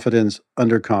overconfidence,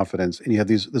 underconfidence, and you have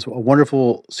this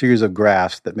wonderful series of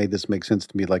graphs that made this make sense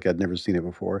to me like I'd never seen it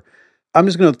before. I'm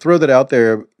just going to throw that out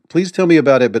there. Please tell me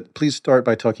about it, but please start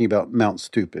by talking about Mount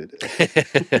Stupid.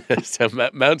 So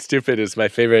Mount Stupid is my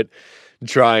favorite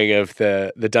drawing of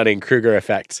the Dunning-Kruger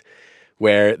effect,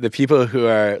 where the people who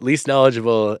are least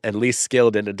knowledgeable and least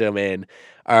skilled in a domain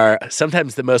are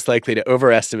sometimes the most likely to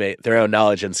overestimate their own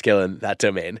knowledge and skill in that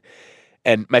domain.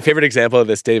 And my favorite example of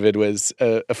this, David, was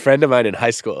a friend of mine in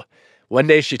high school. One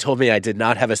day she told me I did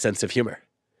not have a sense of humor.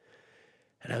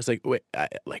 And I was like, wait,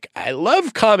 I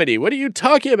love comedy. What are you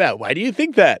talking about? Why do you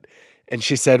think that? And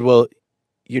she said, well,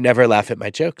 you never laugh at my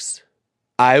jokes.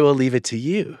 I will leave it to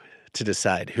you to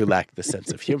decide who lacked the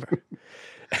sense of humor.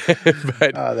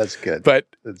 That's good. But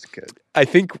that's good. I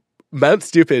think Mount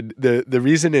Stupid, the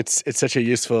reason it's such a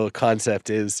useful concept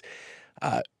is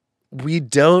we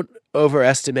don't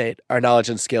overestimate our knowledge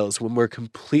and skills when we're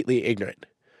completely ignorant,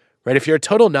 right? If you're a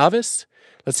total novice,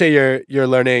 let's say you're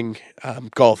learning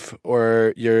golf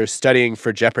or you're studying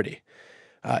for Jeopardy.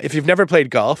 If you've never played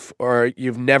golf or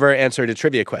you've never answered a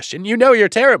trivia question, you know you're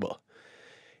terrible.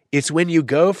 It's when you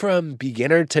go from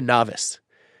beginner to novice,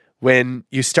 when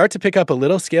you start to pick up a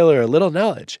little skill or a little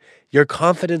knowledge, your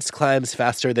confidence climbs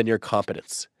faster than your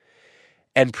competence.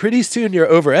 And pretty soon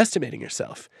you're overestimating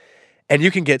yourself. And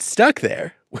you can get stuck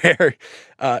there where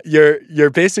you're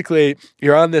basically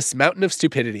on this mountain of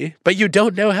stupidity, but you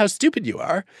don't know how stupid you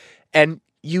are. And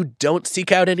you don't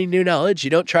seek out any new knowledge. You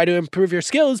don't try to improve your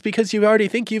skills because you already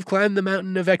think you've climbed the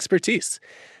mountain of expertise.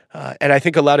 And I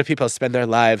think a lot of people spend their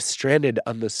lives stranded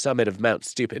on the summit of Mount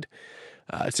Stupid.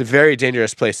 It's a very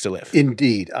dangerous place to live.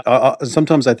 Indeed.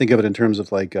 Sometimes I think of it in terms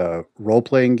of like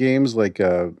role-playing games, like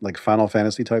Final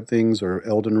Fantasy type things or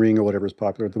Elden Ring or whatever is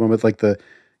popular at the moment. Like the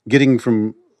getting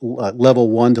from level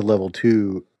 1 to level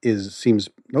 2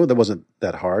 that wasn't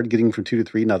that hard. Getting from 2 to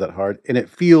 3, not that hard. And it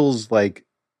feels like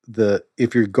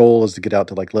if your goal is to get out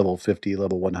to like level 50,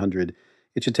 level 100,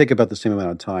 it should take about the same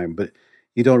amount of time. But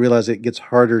you don't realize it gets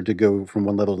harder to go from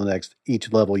one level to the next.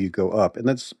 Each level you go up. And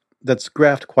that's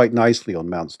graphed quite nicely on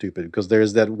Mount Stupid because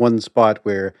there's that one spot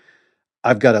where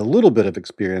I've got a little bit of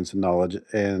experience and knowledge,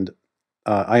 and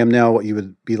I am now what you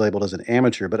would be labeled as an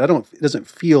amateur, but it doesn't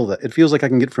feel that. It feels like I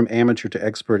can get from amateur to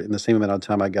expert in the same amount of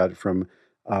time I got from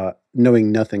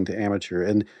knowing nothing to amateur.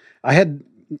 And I had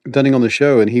Dunning on the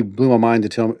show, and he blew my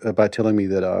mind by telling me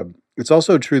that it's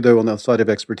also true, though, on the side of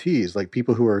expertise, like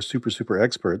people who are super, super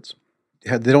experts,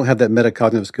 they don't have that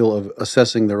metacognitive skill of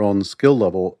assessing their own skill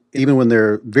level, even when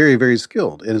they're very, very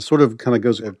skilled. And it sort of kind of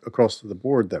goes across the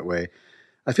board that way.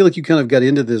 I feel like you kind of got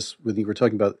into this when you were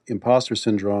talking about imposter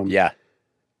syndrome. Yeah.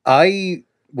 I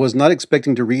was not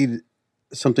expecting to read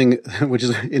something which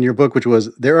is in your book, which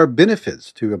was there are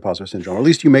benefits to imposter syndrome, or at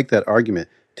least you make that argument.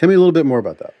 Tell me a little bit more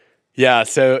about that. Yeah,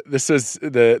 so this was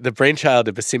the brainchild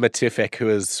of Basima Tufik, who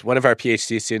is one of our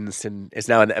PhD students and is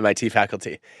now in the MIT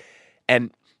faculty.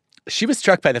 And she was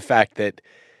struck by the fact that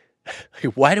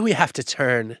why do we have to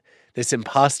turn this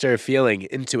imposter feeling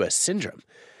into a syndrome?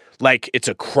 Like it's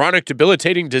a chronic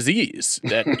debilitating disease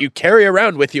that you carry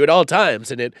around with you at all times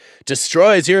and it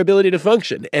destroys your ability to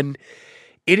function. And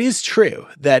it is true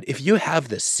that if you have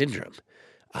this syndrome,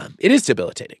 it is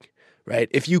debilitating, right?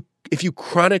 If you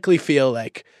chronically feel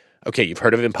like, okay, you've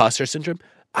heard of imposter syndrome?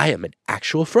 I am an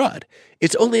actual fraud.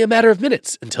 It's only a matter of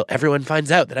minutes until everyone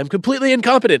finds out that I'm completely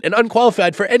incompetent and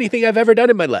unqualified for anything I've ever done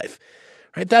in my life,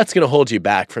 right? That's going to hold you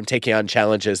back from taking on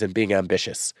challenges and being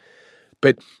ambitious.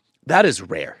 But that is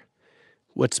rare.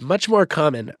 What's much more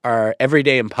common are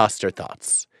everyday imposter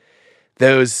thoughts.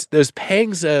 Those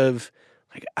pangs of,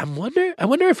 like, I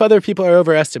wonder if other people are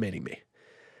overestimating me.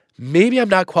 Maybe I'm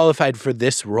not qualified for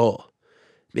this role.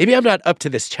 Maybe I'm not up to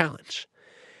this challenge.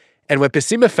 And what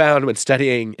Basima found when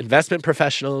studying investment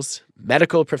professionals,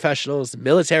 medical professionals,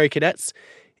 military cadets,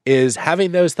 is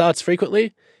having those thoughts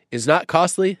frequently is not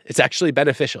costly. It's actually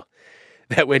beneficial.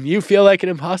 That when you feel like an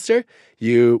imposter,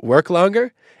 you work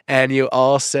longer and you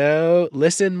also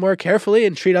listen more carefully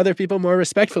and treat other people more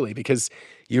respectfully because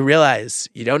you realize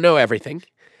you don't know everything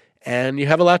and you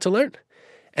have a lot to learn.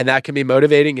 And that can be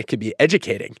motivating. It can be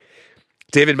educating.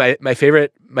 David, my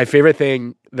favorite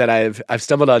thing that I've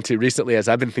stumbled onto recently as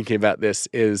I've been thinking about this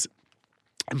is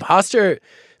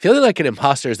feeling like an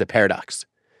imposter is a paradox.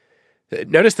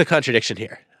 Notice the contradiction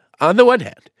here. On the one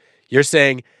hand, you're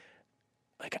saying,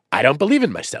 like, I don't believe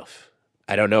in myself.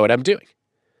 I don't know what I'm doing.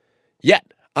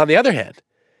 Yet, on the other hand,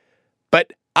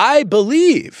 but I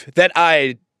believe that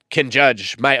I can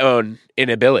judge my own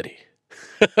inability.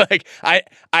 Like, I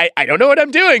don't know what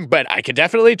I'm doing, but I can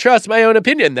definitely trust my own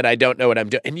opinion that I don't know what I'm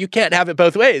doing. And you can't have it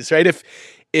both ways, right?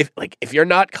 if you're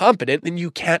not competent, then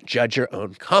you can't judge your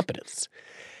own competence.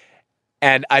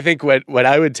 And I think what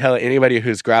I would tell anybody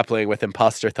who's grappling with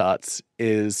imposter thoughts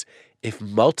is if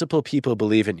multiple people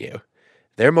believe in you,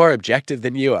 they're more objective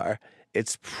than you are,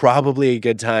 it's probably a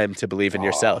good time to believe in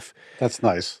yourself. That's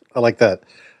nice. I like that.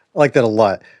 I like that a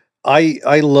lot. I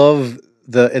love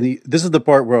this is the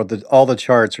part where all the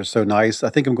charts are so nice. I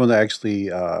think I'm going to actually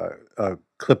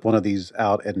clip one of these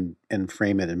out and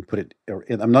frame it and put it.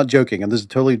 I'm not joking, and this is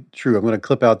totally true. I'm going to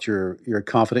clip out your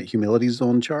confident humility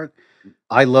zone chart.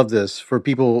 I love this. For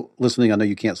people listening, I know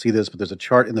you can't see this, but there's a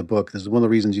chart in the book. This is one of the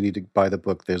reasons you need to buy the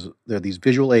book. There are these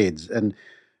visual aids, and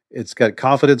it's got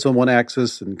confidence on one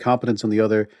axis and competence on the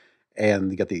other.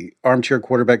 And you got the armchair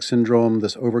quarterback syndrome,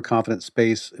 this overconfident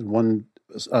space in one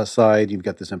side. You've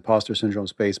got this imposter syndrome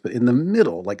space. But in the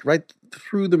middle, like right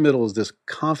through the middle, is this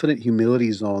confident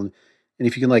humility zone. And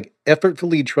if you can like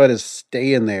effortfully try to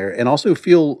stay in there and also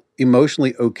feel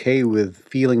emotionally okay with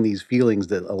feeling these feelings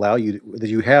that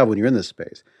you have when you're in this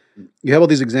space. You have all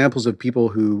these examples of people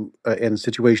who, and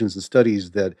situations and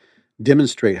studies that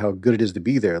demonstrate how good it is to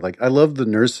be there. Like I love the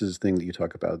nurses thing that you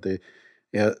talk about.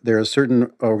 There are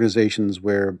certain organizations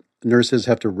where nurses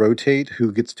have to rotate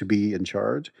who gets to be in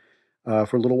charge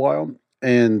for a little while.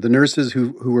 And the nurses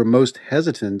who are most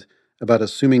hesitant about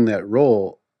assuming that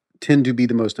role tend to be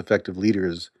the most effective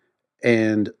leaders.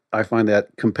 And I find that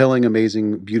compelling,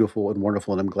 amazing, beautiful, and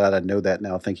wonderful. And I'm glad I know that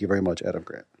now. Thank you very much, Adam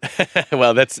Grant.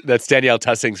 Well, that's Danielle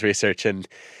Tussing's research. And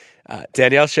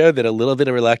Danielle showed that a little bit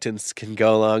of reluctance can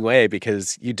go a long way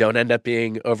because you don't end up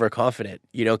being overconfident.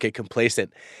 You don't get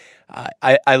complacent.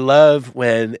 I love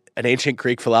when an ancient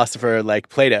Greek philosopher like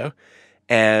Plato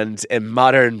and a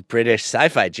modern British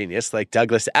sci-fi genius like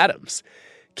Douglas Adams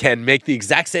can make the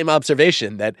exact same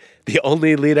observation that the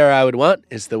only leader I would want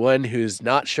is the one who's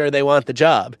not sure they want the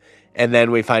job. And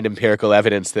then we find empirical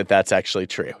evidence that that's actually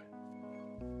true.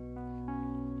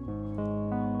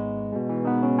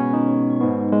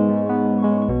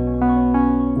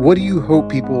 What do you hope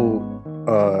people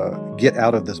get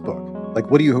out of this book? Like,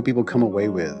 what do you hope people come away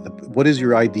with? What is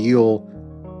your ideal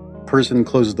person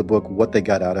closes the book, what they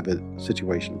got out of it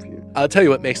situation for you? I'll tell you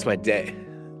what makes my day.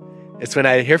 It's when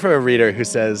I hear from a reader who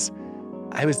says,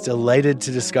 I was delighted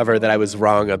to discover that I was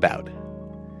wrong about.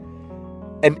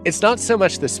 And it's not so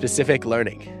much the specific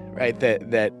learning, right,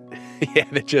 that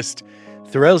just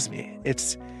thrills me.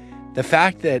 It's the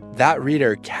fact that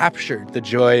reader captured the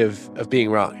joy of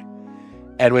being wrong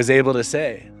and was able to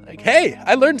say, like, hey,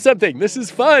 I learned something. This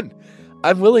is fun.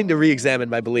 I'm willing to re-examine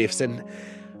my beliefs. And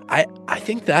I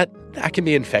think that can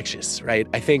be infectious, right?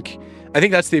 I think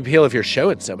that's the appeal of your show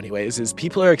in so many ways, is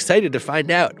people are excited to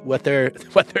find out what they're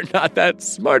not that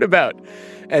smart about.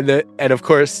 And of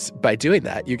course, by doing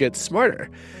that, you get smarter.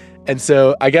 And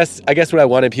so I guess what I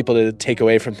wanted people to take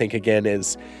away from Think Again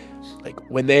is like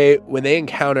when they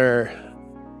encounter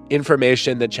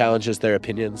information that challenges their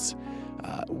opinions,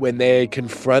 when they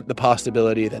confront the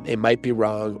possibility that they might be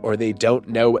wrong or they don't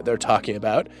know what they're talking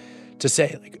about, to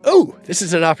say like, oh, this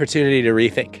is an opportunity to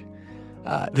rethink.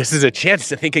 This is a chance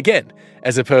to think again,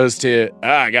 as opposed to,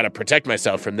 I got to protect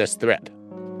myself from this threat.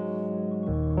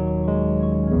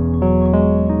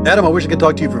 Adam, I wish I could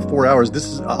talk to you for 4 hours. This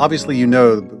is obviously, you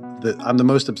know, that I'm the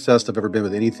most obsessed I've ever been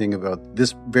with anything about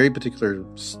this very particular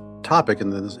topic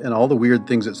and all the weird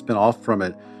things that spin off from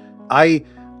it. I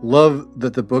love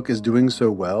that the book is doing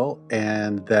so well,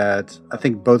 and that I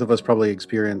think both of us probably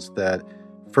experienced that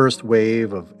first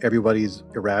wave of everybody's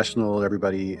irrational,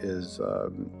 everybody is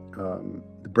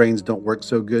the brains don't work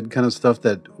so good kind of stuff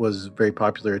that was very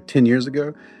popular 10 years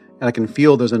ago. And I can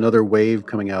feel there's another wave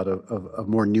coming out of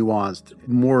more nuanced,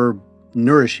 more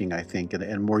nourishing, I think,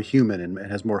 and more human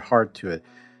and has more heart to it.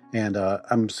 And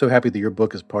I'm so happy that your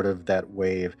book is part of that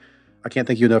wave. I can't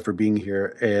thank you enough for being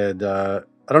here. And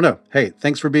I don't know. Hey,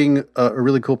 thanks for being a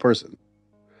really cool person.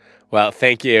 Well,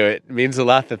 thank you. It means a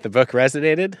lot that the book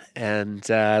resonated, and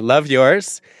I love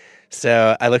yours.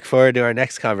 So I look forward to our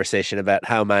next conversation about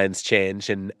how minds change.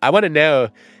 And I want to know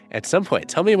at some point,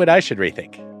 tell me what I should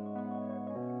rethink.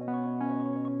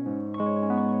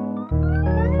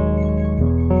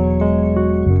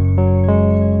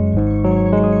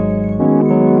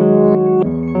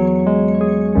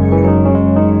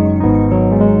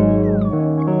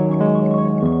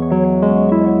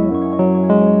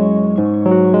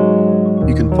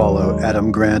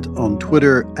 Adam Grant on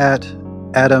Twitter at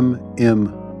Adam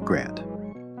M. Grant.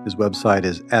 His website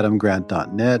is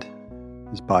adamgrant.net.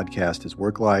 His podcast is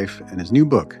Work Life, and his new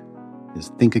book is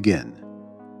Think Again,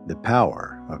 The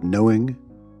Power of Knowing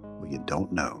What You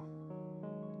Don't Know.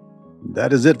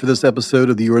 That is it for this episode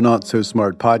of the You Are Not So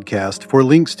Smart podcast. For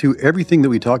links to everything that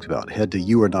we talked about, head to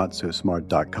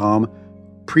youarenotsosmart.com.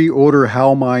 Pre-order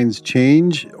How Minds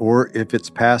Change, or if it's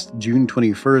past June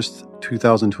 21st,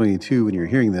 2022, when you're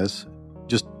hearing this,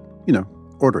 just,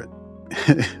 order it.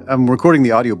 I'm recording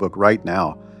the audiobook right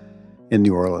now in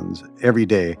New Orleans every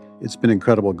day. It's been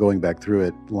incredible going back through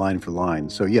it line for line.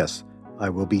 So yes, I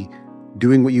will be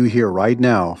doing what you hear right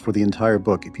now for the entire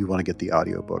book if you want to get the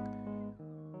audiobook.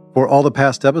 For all the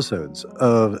past episodes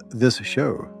of this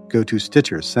show, go to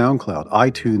Stitcher, SoundCloud,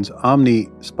 iTunes, Omni,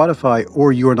 Spotify,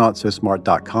 or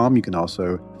youarenotsosmart.com. You can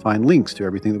also find links to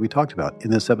everything that we talked about in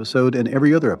this episode and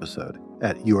every other episode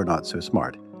at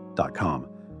youarenotsosmart.com.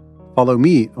 Follow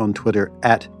me on Twitter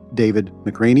at David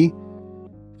McRaney.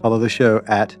 Follow the show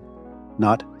at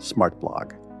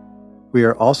NotSmartBlog. We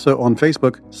are also on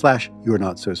Facebook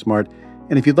 /YourNotSoSmart.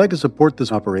 And if you'd like to support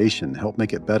this operation, help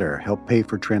make it better, help pay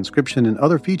for transcription and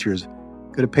other features,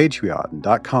 go to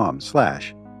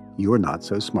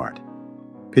patreon.com/YourNotSoSmart.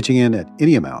 Pitching in at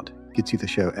any amount gets you the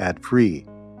show ad-free,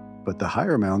 but the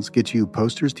higher amounts get you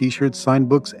posters, t-shirts, signed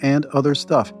books, and other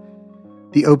stuff.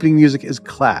 The opening music is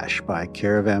Clash by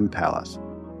Caravan Palace.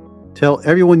 Tell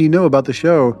everyone you know about the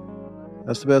show.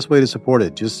 That's the best way to support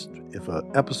it. Just if an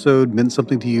episode meant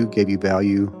something to you, gave you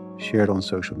value, share it on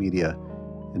social media,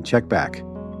 and check back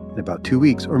in about 2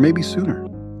 weeks or maybe sooner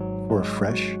for a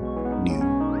fresh new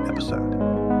episode.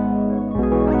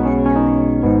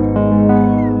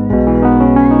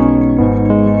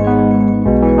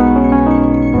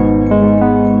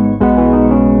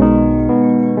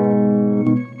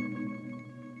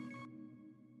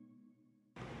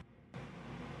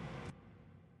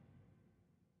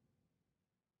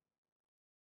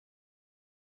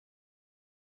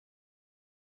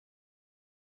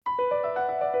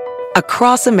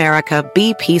 Across America,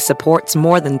 BP supports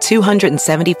more than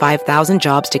 275,000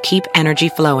 jobs to keep energy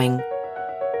flowing.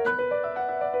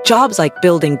 Jobs like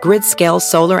building grid-scale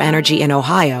solar energy in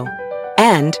Ohio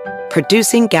and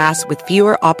producing gas with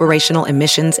fewer operational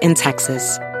emissions in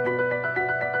Texas.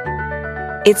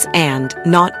 It's and,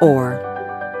 not or.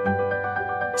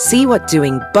 See what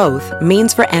doing both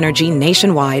means for energy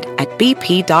nationwide at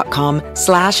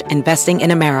bp.com/investing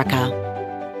in America.